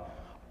God.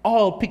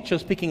 All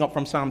pictures picking up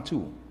from Psalm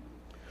 2.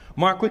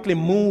 Mark quickly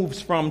moves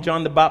from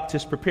John the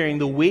Baptist preparing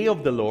the way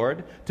of the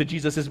Lord to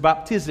Jesus'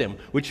 baptism,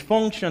 which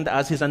functioned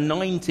as his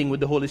anointing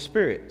with the Holy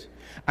Spirit,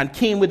 and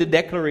came with a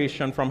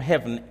declaration from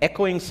heaven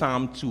echoing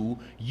Psalm 2,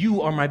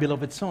 "You are my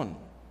beloved Son."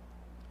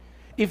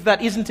 if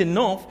that isn't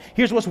enough,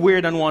 here's what's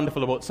weird and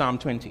wonderful about Psalm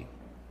 20.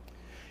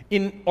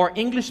 In our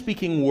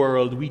English-speaking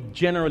world, we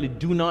generally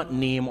do not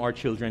name our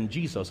children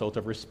Jesus out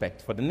of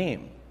respect for the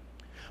name.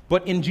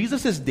 But in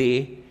Jesus'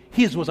 day,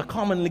 his was a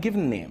commonly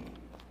given name.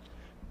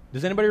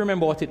 Does anybody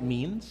remember what it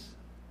means?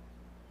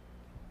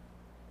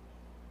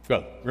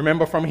 Well,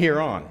 remember from here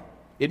on.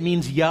 It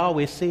means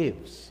Yahweh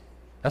saves.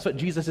 That's what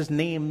Jesus'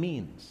 name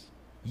means.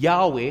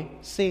 Yahweh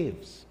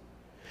saves.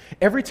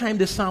 Every time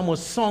the psalm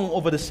was sung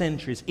over the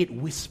centuries, it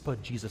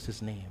whispered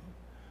Jesus' name.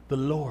 The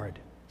Lord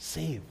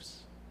saves.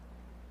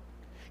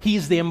 He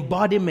is the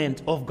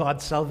embodiment of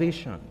God's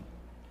salvation.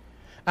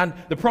 And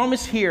the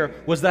promise here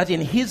was that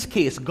in his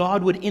case,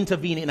 God would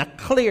intervene in a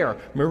clear,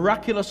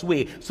 miraculous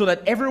way so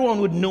that everyone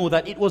would know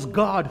that it was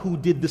God who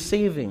did the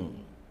saving.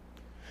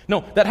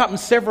 No, that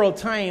happened several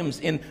times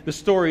in the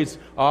stories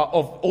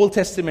of Old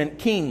Testament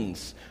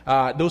kings.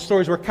 Those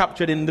stories were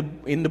captured in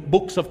the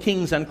books of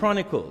Kings and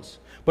Chronicles.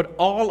 But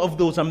all of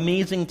those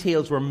amazing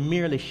tales were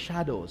merely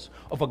shadows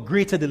of a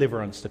greater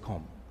deliverance to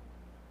come.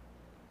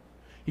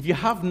 If you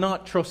have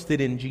not trusted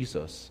in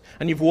Jesus,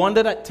 and you've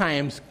wondered at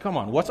times, come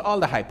on, what's all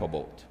the hype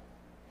about?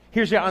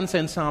 Here's your answer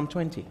in Psalm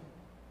 20.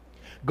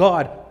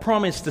 God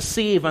promised to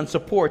save and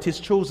support his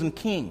chosen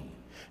king.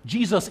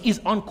 Jesus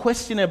is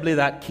unquestionably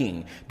that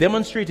king,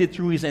 demonstrated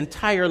through his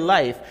entire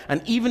life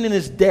and even in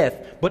his death,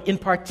 but in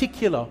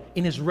particular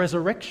in his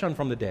resurrection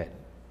from the dead.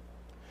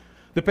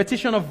 The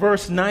petition of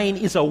verse 9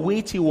 is a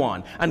weighty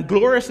one, and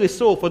gloriously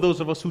so for those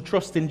of us who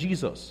trust in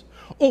Jesus.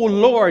 O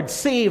Lord,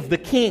 save the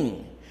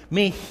king.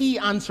 May he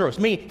answer us.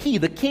 May he,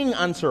 the king,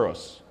 answer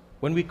us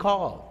when we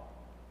call.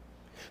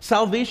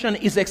 Salvation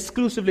is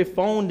exclusively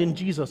found in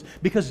Jesus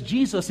because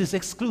Jesus is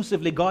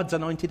exclusively God's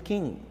anointed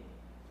king.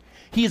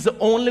 He is the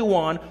only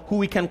one who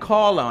we can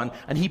call on,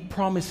 and he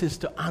promises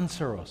to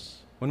answer us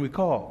when we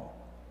call.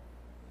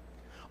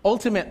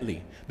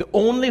 Ultimately, the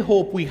only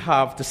hope we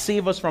have to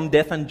save us from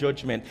death and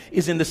judgment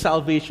is in the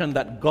salvation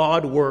that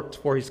God worked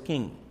for his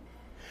king.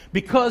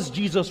 Because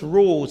Jesus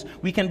rose,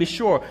 we can be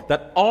sure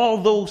that all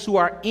those who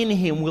are in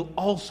him will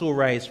also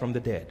rise from the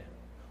dead.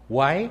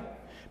 Why?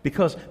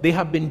 Because they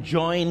have been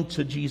joined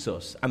to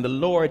Jesus, and the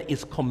Lord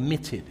is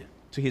committed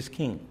to his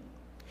king.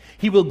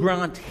 He will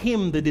grant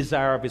him the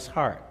desire of his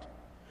heart.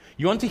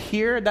 You want to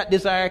hear that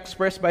desire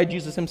expressed by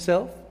Jesus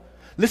himself?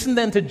 Listen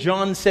then to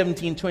John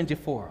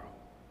 17:24.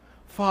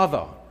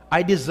 Father,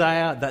 I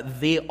desire that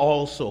they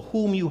also,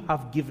 whom you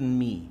have given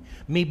me,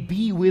 may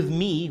be with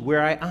me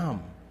where I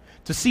am,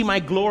 to see my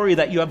glory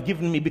that you have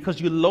given me because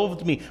you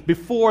loved me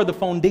before the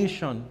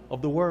foundation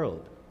of the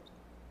world.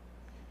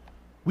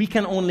 We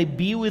can only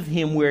be with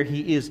him where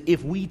he is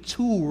if we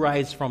too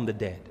rise from the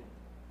dead.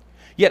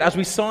 Yet, as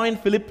we saw in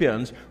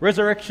Philippians,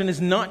 resurrection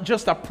is not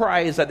just a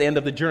prize at the end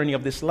of the journey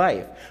of this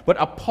life, but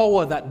a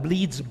power that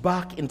bleeds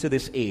back into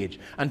this age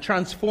and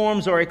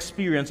transforms our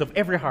experience of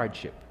every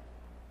hardship.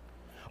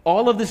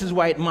 All of this is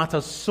why it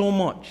matters so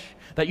much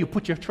that you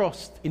put your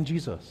trust in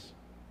Jesus.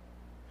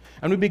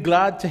 And we'd be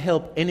glad to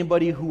help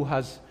anybody who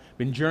has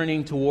been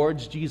journeying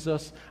towards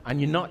Jesus and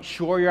you're not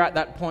sure you're at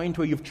that point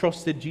where you've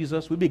trusted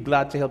Jesus. We'd be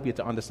glad to help you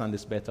to understand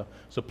this better.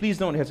 So please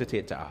don't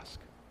hesitate to ask.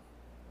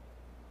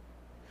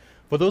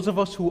 For those of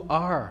us who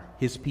are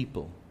his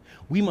people,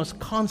 we must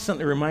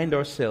constantly remind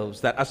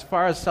ourselves that as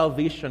far as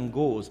salvation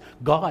goes,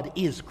 God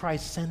is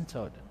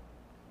Christ-centered.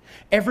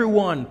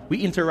 Everyone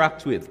we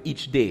interact with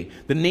each day,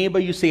 the neighbor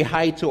you say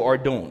hi to or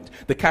don't,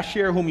 the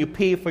cashier whom you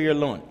pay for your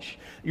lunch,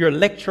 your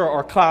lecturer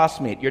or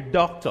classmate, your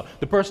doctor,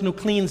 the person who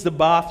cleans the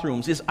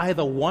bathrooms is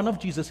either one of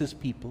Jesus'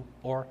 people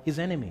or his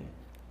enemy.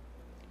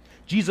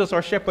 Jesus,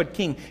 our shepherd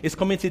king, is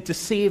committed to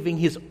saving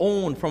his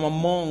own from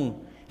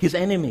among his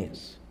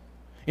enemies.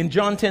 In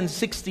John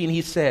 10:16,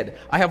 he said,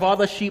 I have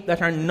other sheep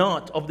that are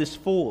not of this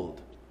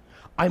fold.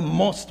 I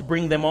must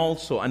bring them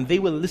also, and they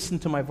will listen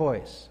to my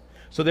voice.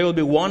 So there will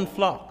be one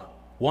flock,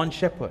 one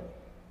shepherd.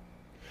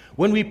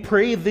 When we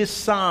pray this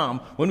psalm,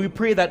 when we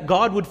pray that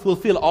God would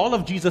fulfill all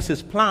of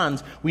Jesus'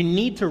 plans, we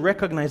need to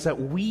recognize that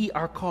we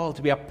are called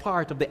to be a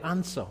part of the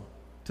answer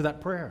to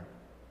that prayer.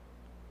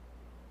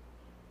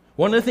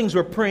 One of the things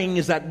we're praying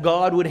is that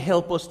God would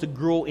help us to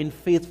grow in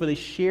faithfully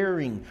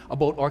sharing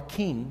about our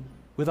King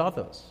with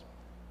others.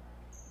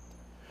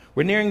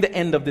 We're nearing the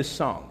end of this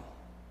song.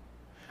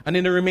 And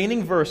in the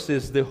remaining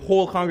verses, the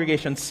whole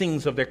congregation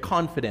sings of their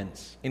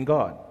confidence in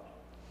God.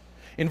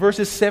 In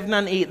verses 7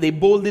 and 8, they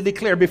boldly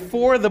declare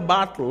before the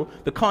battle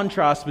the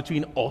contrast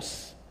between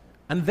us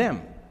and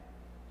them.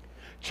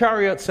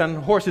 Chariots and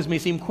horses may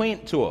seem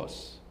quaint to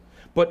us,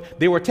 but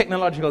they were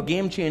technological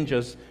game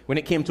changers when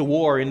it came to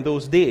war in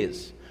those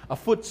days. A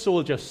foot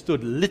soldier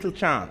stood little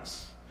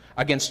chance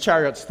against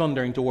chariots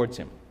thundering towards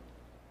him.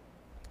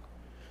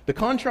 The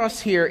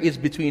contrast here is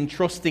between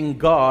trusting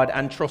God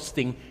and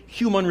trusting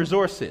human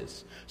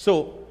resources.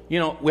 So,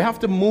 we have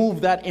to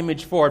move that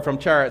image forward from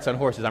chariots and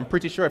horses. I'm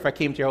pretty sure if I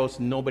came to your house,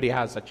 nobody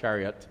has a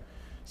chariot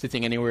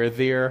sitting anywhere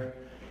there.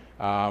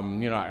 I'm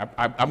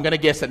going to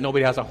guess that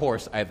nobody has a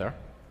horse either.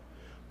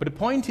 But the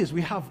point is,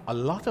 we have a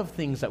lot of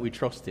things that we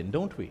trust in,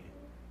 don't we?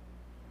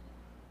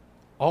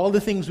 all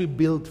the things we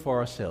build for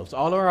ourselves,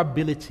 all our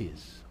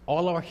abilities,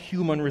 all our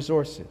human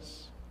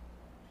resources.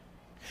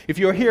 If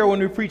you're here when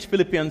we preach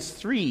Philippians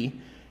 3,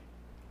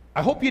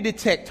 I hope you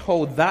detect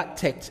how that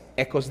text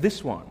echoes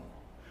this one.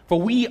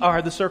 For we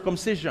are the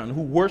circumcision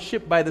who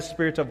worship by the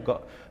Spirit of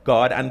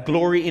God and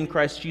glory in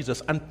Christ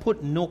Jesus and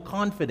put no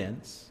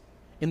confidence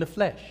in the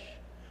flesh,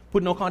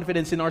 put no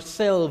confidence in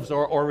ourselves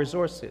or our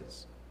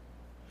resources.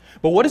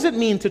 But what does it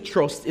mean to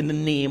trust in the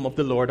name of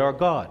the Lord our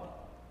God?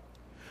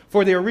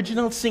 For the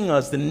original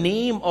singers, the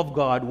name of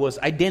God was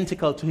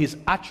identical to his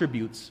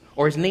attributes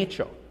or his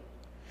nature.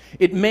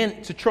 It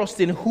meant to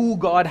trust in who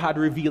God had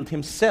revealed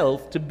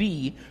himself to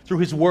be through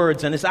his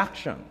words and his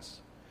actions.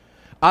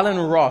 Alan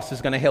Ross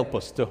is going to help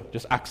us to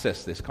just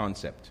access this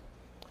concept.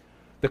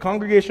 The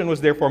congregation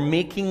was therefore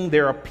making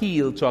their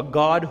appeal to a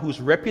God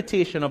whose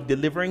reputation of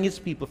delivering his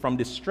people from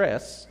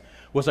distress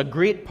was a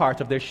great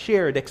part of their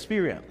shared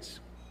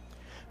experience.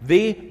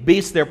 They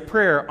based their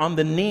prayer on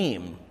the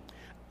name,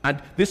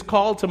 and this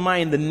called to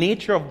mind the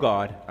nature of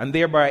God and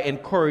thereby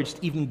encouraged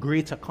even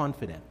greater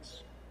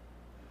confidence.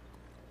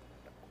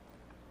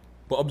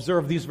 But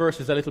observe these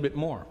verses a little bit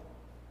more.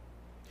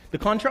 The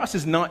contrast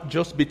is not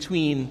just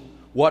between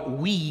what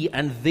we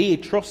and they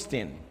trust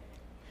in.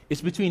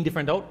 It's between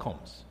different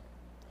outcomes.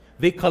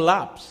 They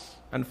collapse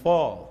and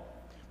fall,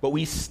 but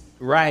we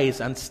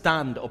rise and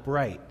stand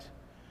upright.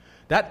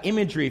 That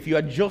imagery, if you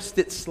adjust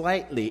it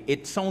slightly,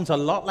 it sounds a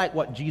lot like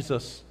what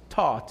Jesus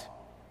taught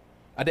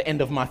at the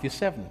end of Matthew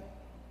 7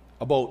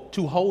 about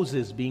two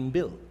houses being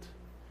built,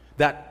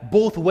 that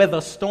both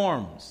weather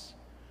storms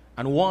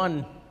and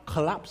one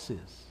collapses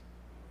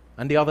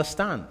and the other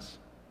stands.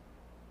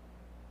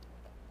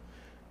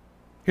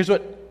 Here's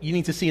what you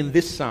need to see in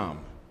this psalm.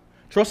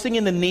 Trusting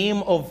in the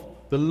name of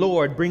the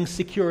Lord brings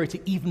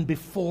security even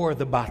before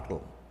the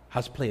battle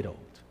has played out.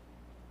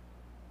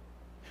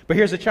 But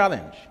here's a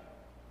challenge.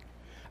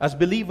 As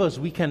believers,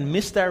 we can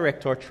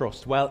misdirect our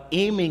trust while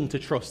aiming to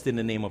trust in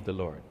the name of the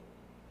Lord.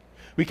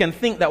 We can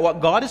think that what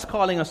God is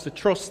calling us to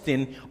trust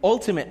in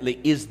ultimately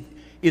is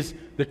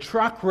the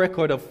track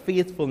record of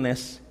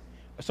faithfulness.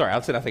 Sorry,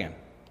 I'll say that again.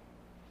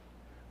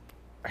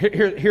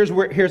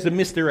 Here's the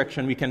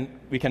misdirection we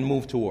can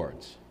move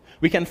towards.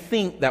 We can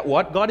think that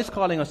what God is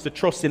calling us to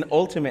trust in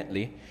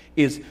ultimately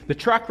is the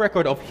track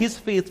record of his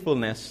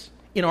faithfulness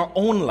in our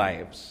own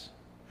lives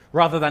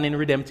rather than in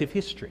redemptive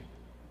history.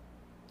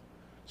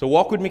 So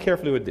walk with me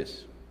carefully with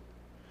this.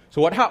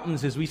 So what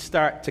happens is we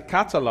start to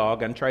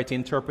catalog and try to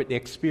interpret the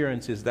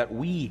experiences that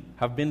we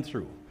have been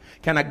through,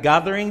 kind of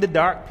gathering the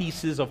dark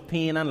pieces of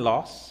pain and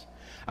loss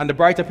and the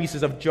brighter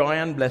pieces of joy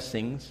and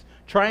blessings,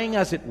 trying,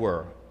 as it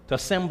were, to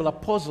assemble a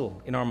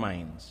puzzle in our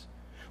minds,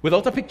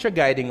 without a picture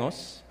guiding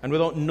us and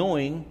without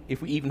knowing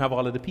if we even have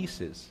all of the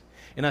pieces,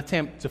 in an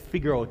attempt to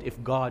figure out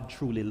if God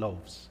truly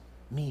loves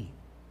me.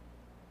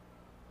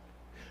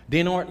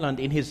 Dane Ortland,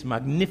 in his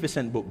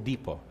magnificent book,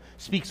 Deeper,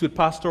 speaks with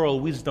pastoral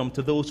wisdom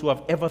to those who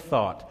have ever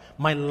thought,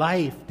 my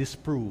life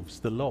disproves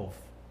the love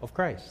of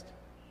Christ.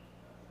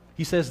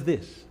 He says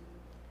this: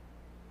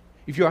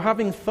 if you're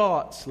having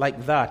thoughts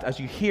like that as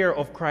you hear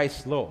of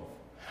Christ's love,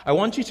 I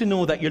want you to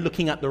know that you're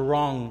looking at the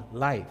wrong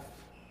life.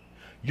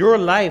 Your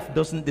life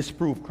doesn't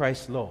disprove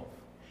Christ's love.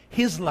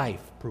 His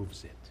life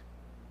proves it.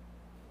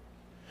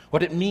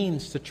 What it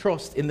means to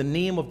trust in the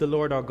name of the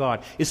Lord our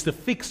God is to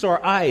fix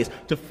our eyes,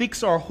 to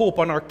fix our hope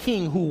on our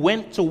King who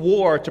went to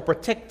war to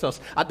protect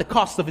us at the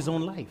cost of his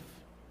own life.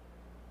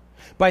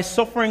 By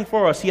suffering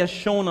for us, he has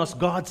shown us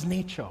God's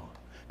nature,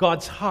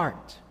 God's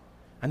heart,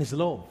 and his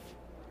love.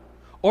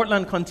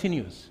 Ortland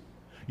continues,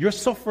 your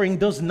suffering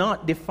does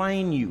not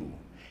define you.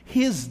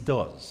 His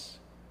does.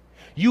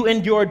 You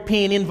endured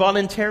pain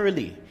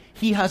involuntarily.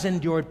 He has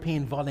endured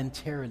pain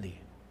voluntarily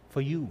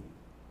for you.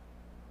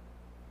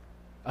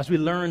 As we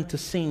learn to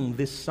sing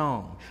this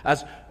song,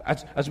 as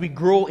we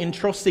grow in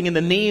trusting in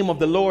the name of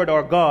the Lord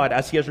our God,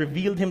 as he has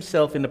revealed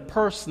himself in the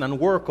person and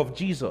work of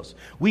Jesus,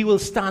 we will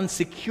stand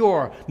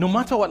secure no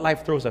matter what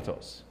life throws at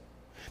us.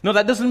 Now,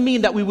 that doesn't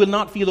mean that we will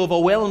not feel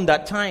overwhelmed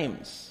at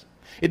times.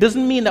 It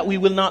doesn't mean that we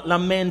will not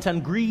lament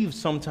and grieve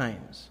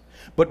sometimes.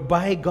 But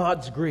by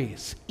God's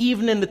grace,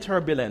 even in the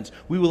turbulence,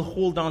 we will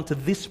hold on to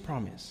this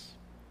promise.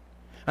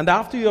 And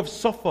after you have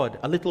suffered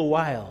a little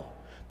while,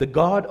 the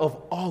God of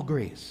all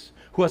grace,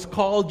 who has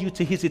called you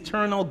to his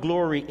eternal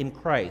glory in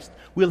Christ,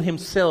 will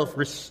himself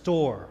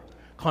restore,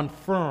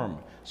 confirm,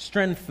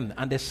 strengthen,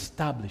 and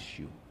establish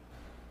you.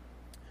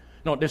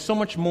 Now, there's so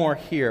much more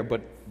here,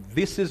 but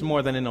this is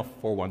more than enough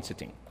for one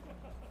sitting.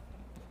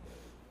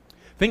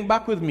 Think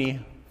back with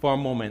me for a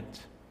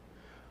moment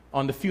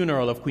on the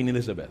funeral of Queen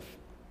Elizabeth.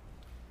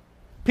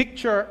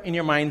 Picture in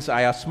your mind's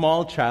eye a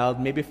small child,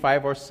 maybe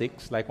 5 or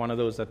 6, like one of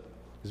those that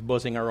is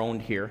buzzing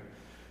around here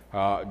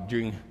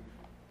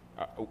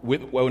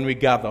when we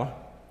gather,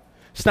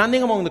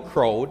 standing among the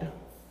crowd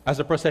as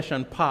the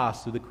procession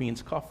passed to the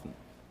Queen's coffin.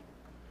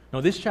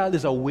 Now, this child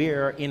is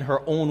aware in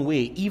her own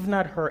way, even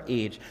at her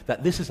age,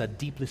 that this is a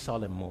deeply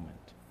solemn moment.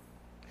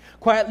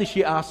 Quietly,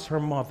 she asks her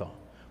mother,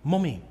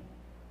 "Mommy,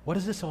 what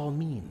does this all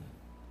mean?"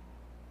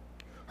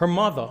 Her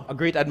mother, a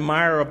great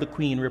admirer of the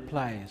queen,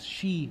 replies,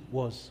 she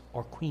was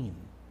our queen.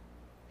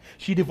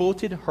 She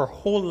devoted her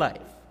whole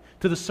life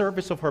to the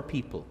service of her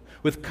people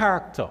with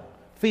character,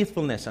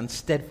 faithfulness, and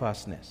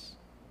steadfastness.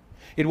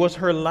 It was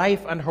her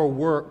life and her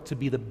work to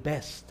be the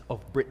best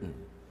of Britain.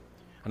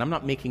 And I'm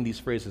not making these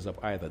phrases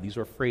up either. These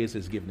were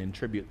phrases given in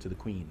tribute to the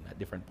queen at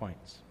different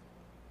points.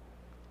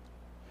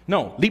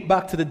 No, leap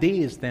back to the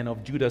days then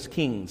of Judah's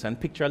kings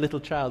and picture a little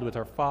child with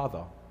her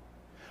father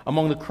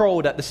among the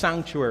crowd at the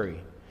sanctuary,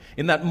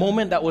 in that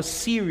moment that was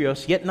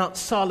serious, yet not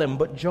solemn,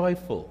 but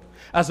joyful,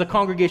 as the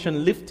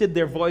congregation lifted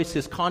their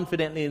voices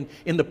confidently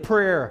in the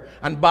prayer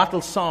and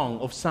battle song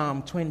of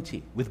Psalm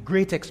 20 with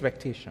great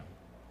expectation.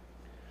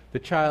 The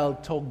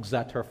child tugs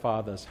at her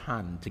father's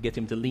hand to get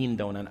him to lean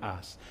down and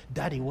ask,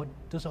 Daddy, what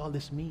does all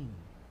this mean?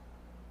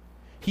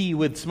 He,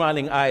 with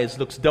smiling eyes,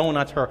 looks down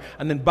at her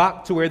and then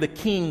back to where the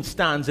king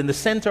stands in the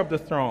center of the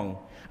throng,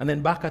 and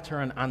then back at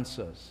her and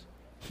answers,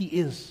 He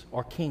is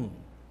our king.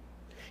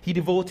 He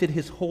devoted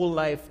his whole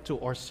life to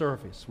our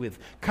service with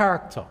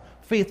character,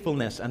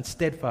 faithfulness, and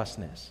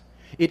steadfastness.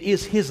 It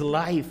is his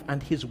life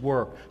and his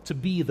work to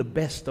be the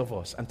best of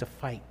us and to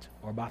fight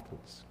our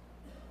battles.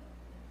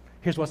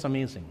 Here's what's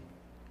amazing.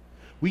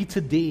 We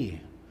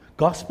today,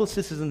 gospel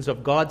citizens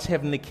of God's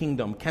heavenly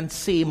kingdom, can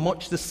say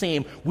much the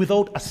same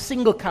without a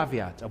single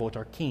caveat about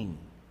our King,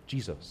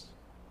 Jesus.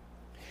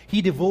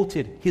 He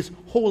devoted his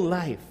whole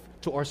life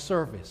to our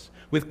service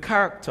with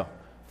character,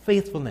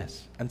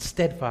 faithfulness, and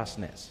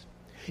steadfastness.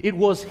 It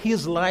was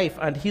his life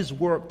and his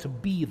work to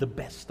be the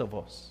best of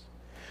us,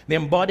 the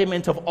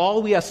embodiment of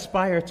all we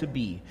aspire to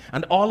be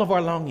and all of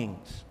our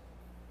longings,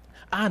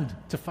 and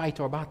to fight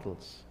our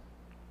battles.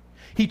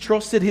 He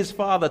trusted his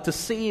Father to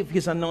save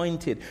his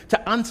anointed,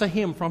 to answer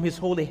him from his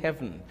holy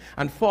heaven,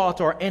 and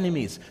fought our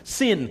enemies,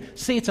 sin,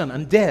 Satan,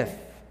 and death.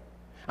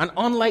 And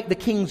unlike the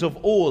kings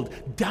of old,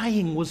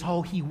 dying was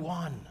how he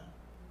won.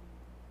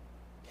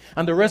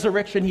 And the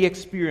resurrection he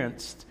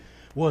experienced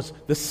was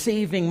the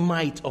saving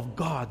might of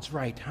God's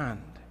right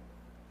hand.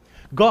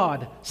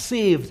 God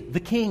saved the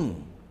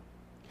king.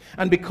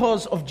 And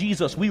because of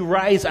Jesus, we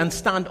rise and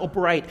stand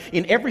upright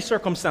in every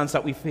circumstance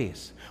that we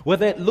face,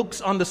 whether it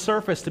looks on the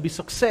surface to be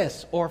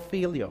success or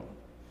failure,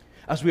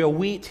 as we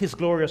await his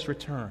glorious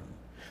return,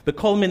 the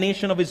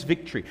culmination of his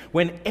victory,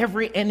 when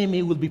every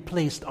enemy will be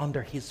placed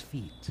under his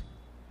feet.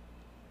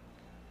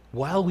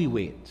 While we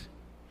wait,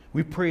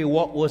 we pray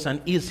what was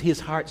and is his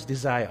heart's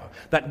desire,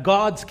 that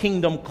God's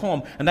kingdom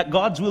come and that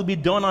God's will be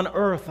done on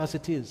earth as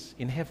it is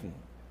in heaven.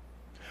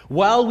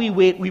 While we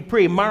wait, we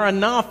pray,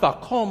 Maranatha,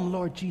 come,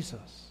 Lord Jesus.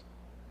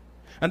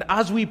 And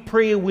as we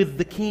pray with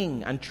the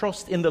King and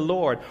trust in the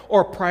Lord,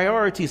 our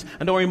priorities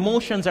and our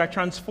emotions are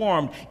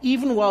transformed,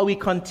 even while we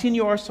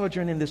continue our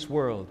sojourn in this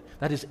world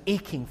that is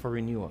aching for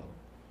renewal.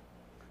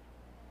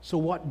 So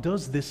what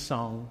does this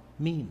song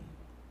mean?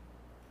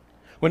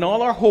 When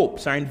all our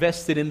hopes are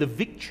invested in the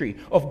victory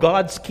of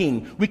God's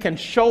King, we can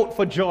shout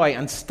for joy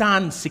and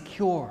stand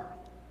secure.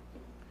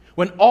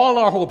 When all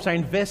our hopes are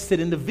invested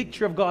in the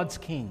victory of God's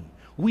King,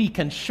 we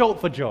can shout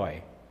for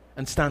joy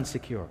and stand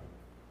secure.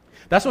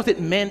 That's what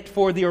it meant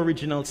for the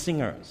original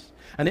singers.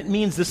 And it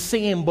means the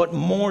same, but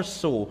more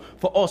so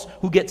for us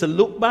who get to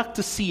look back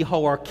to see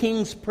how our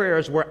King's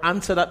prayers were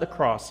answered at the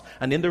cross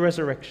and in the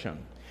resurrection,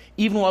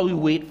 even while we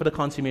wait for the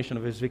consummation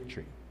of his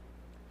victory.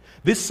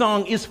 This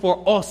song is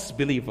for us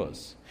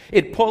believers.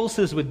 It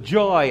pulses with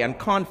joy and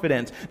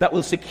confidence that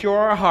will secure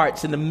our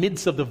hearts in the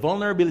midst of the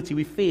vulnerability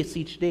we face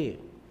each day.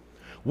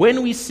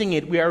 When we sing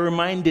it, we are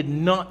reminded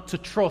not to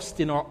trust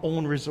in our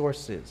own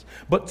resources,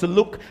 but to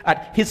look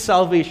at his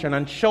salvation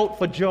and shout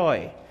for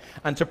joy,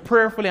 and to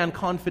prayerfully and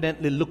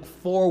confidently look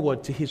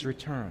forward to his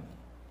return.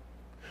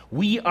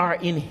 We are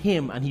in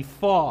him, and he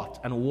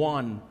fought and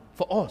won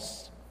for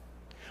us.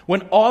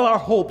 When all our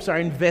hopes are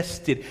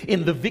invested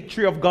in the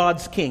victory of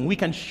God's King, we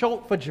can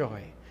shout for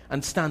joy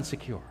and stand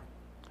secure.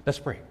 Let's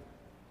pray.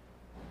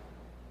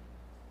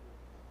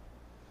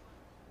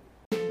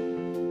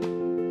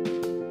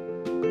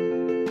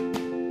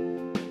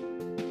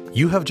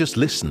 You have just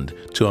listened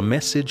to a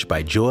message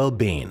by Joel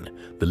Bain,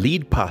 the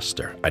lead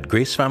pastor at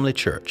Grace Family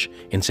Church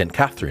in St.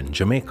 Catherine,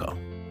 Jamaica.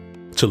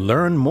 To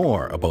learn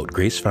more about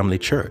Grace Family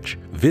Church,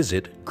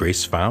 visit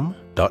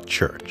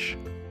gracefam.church.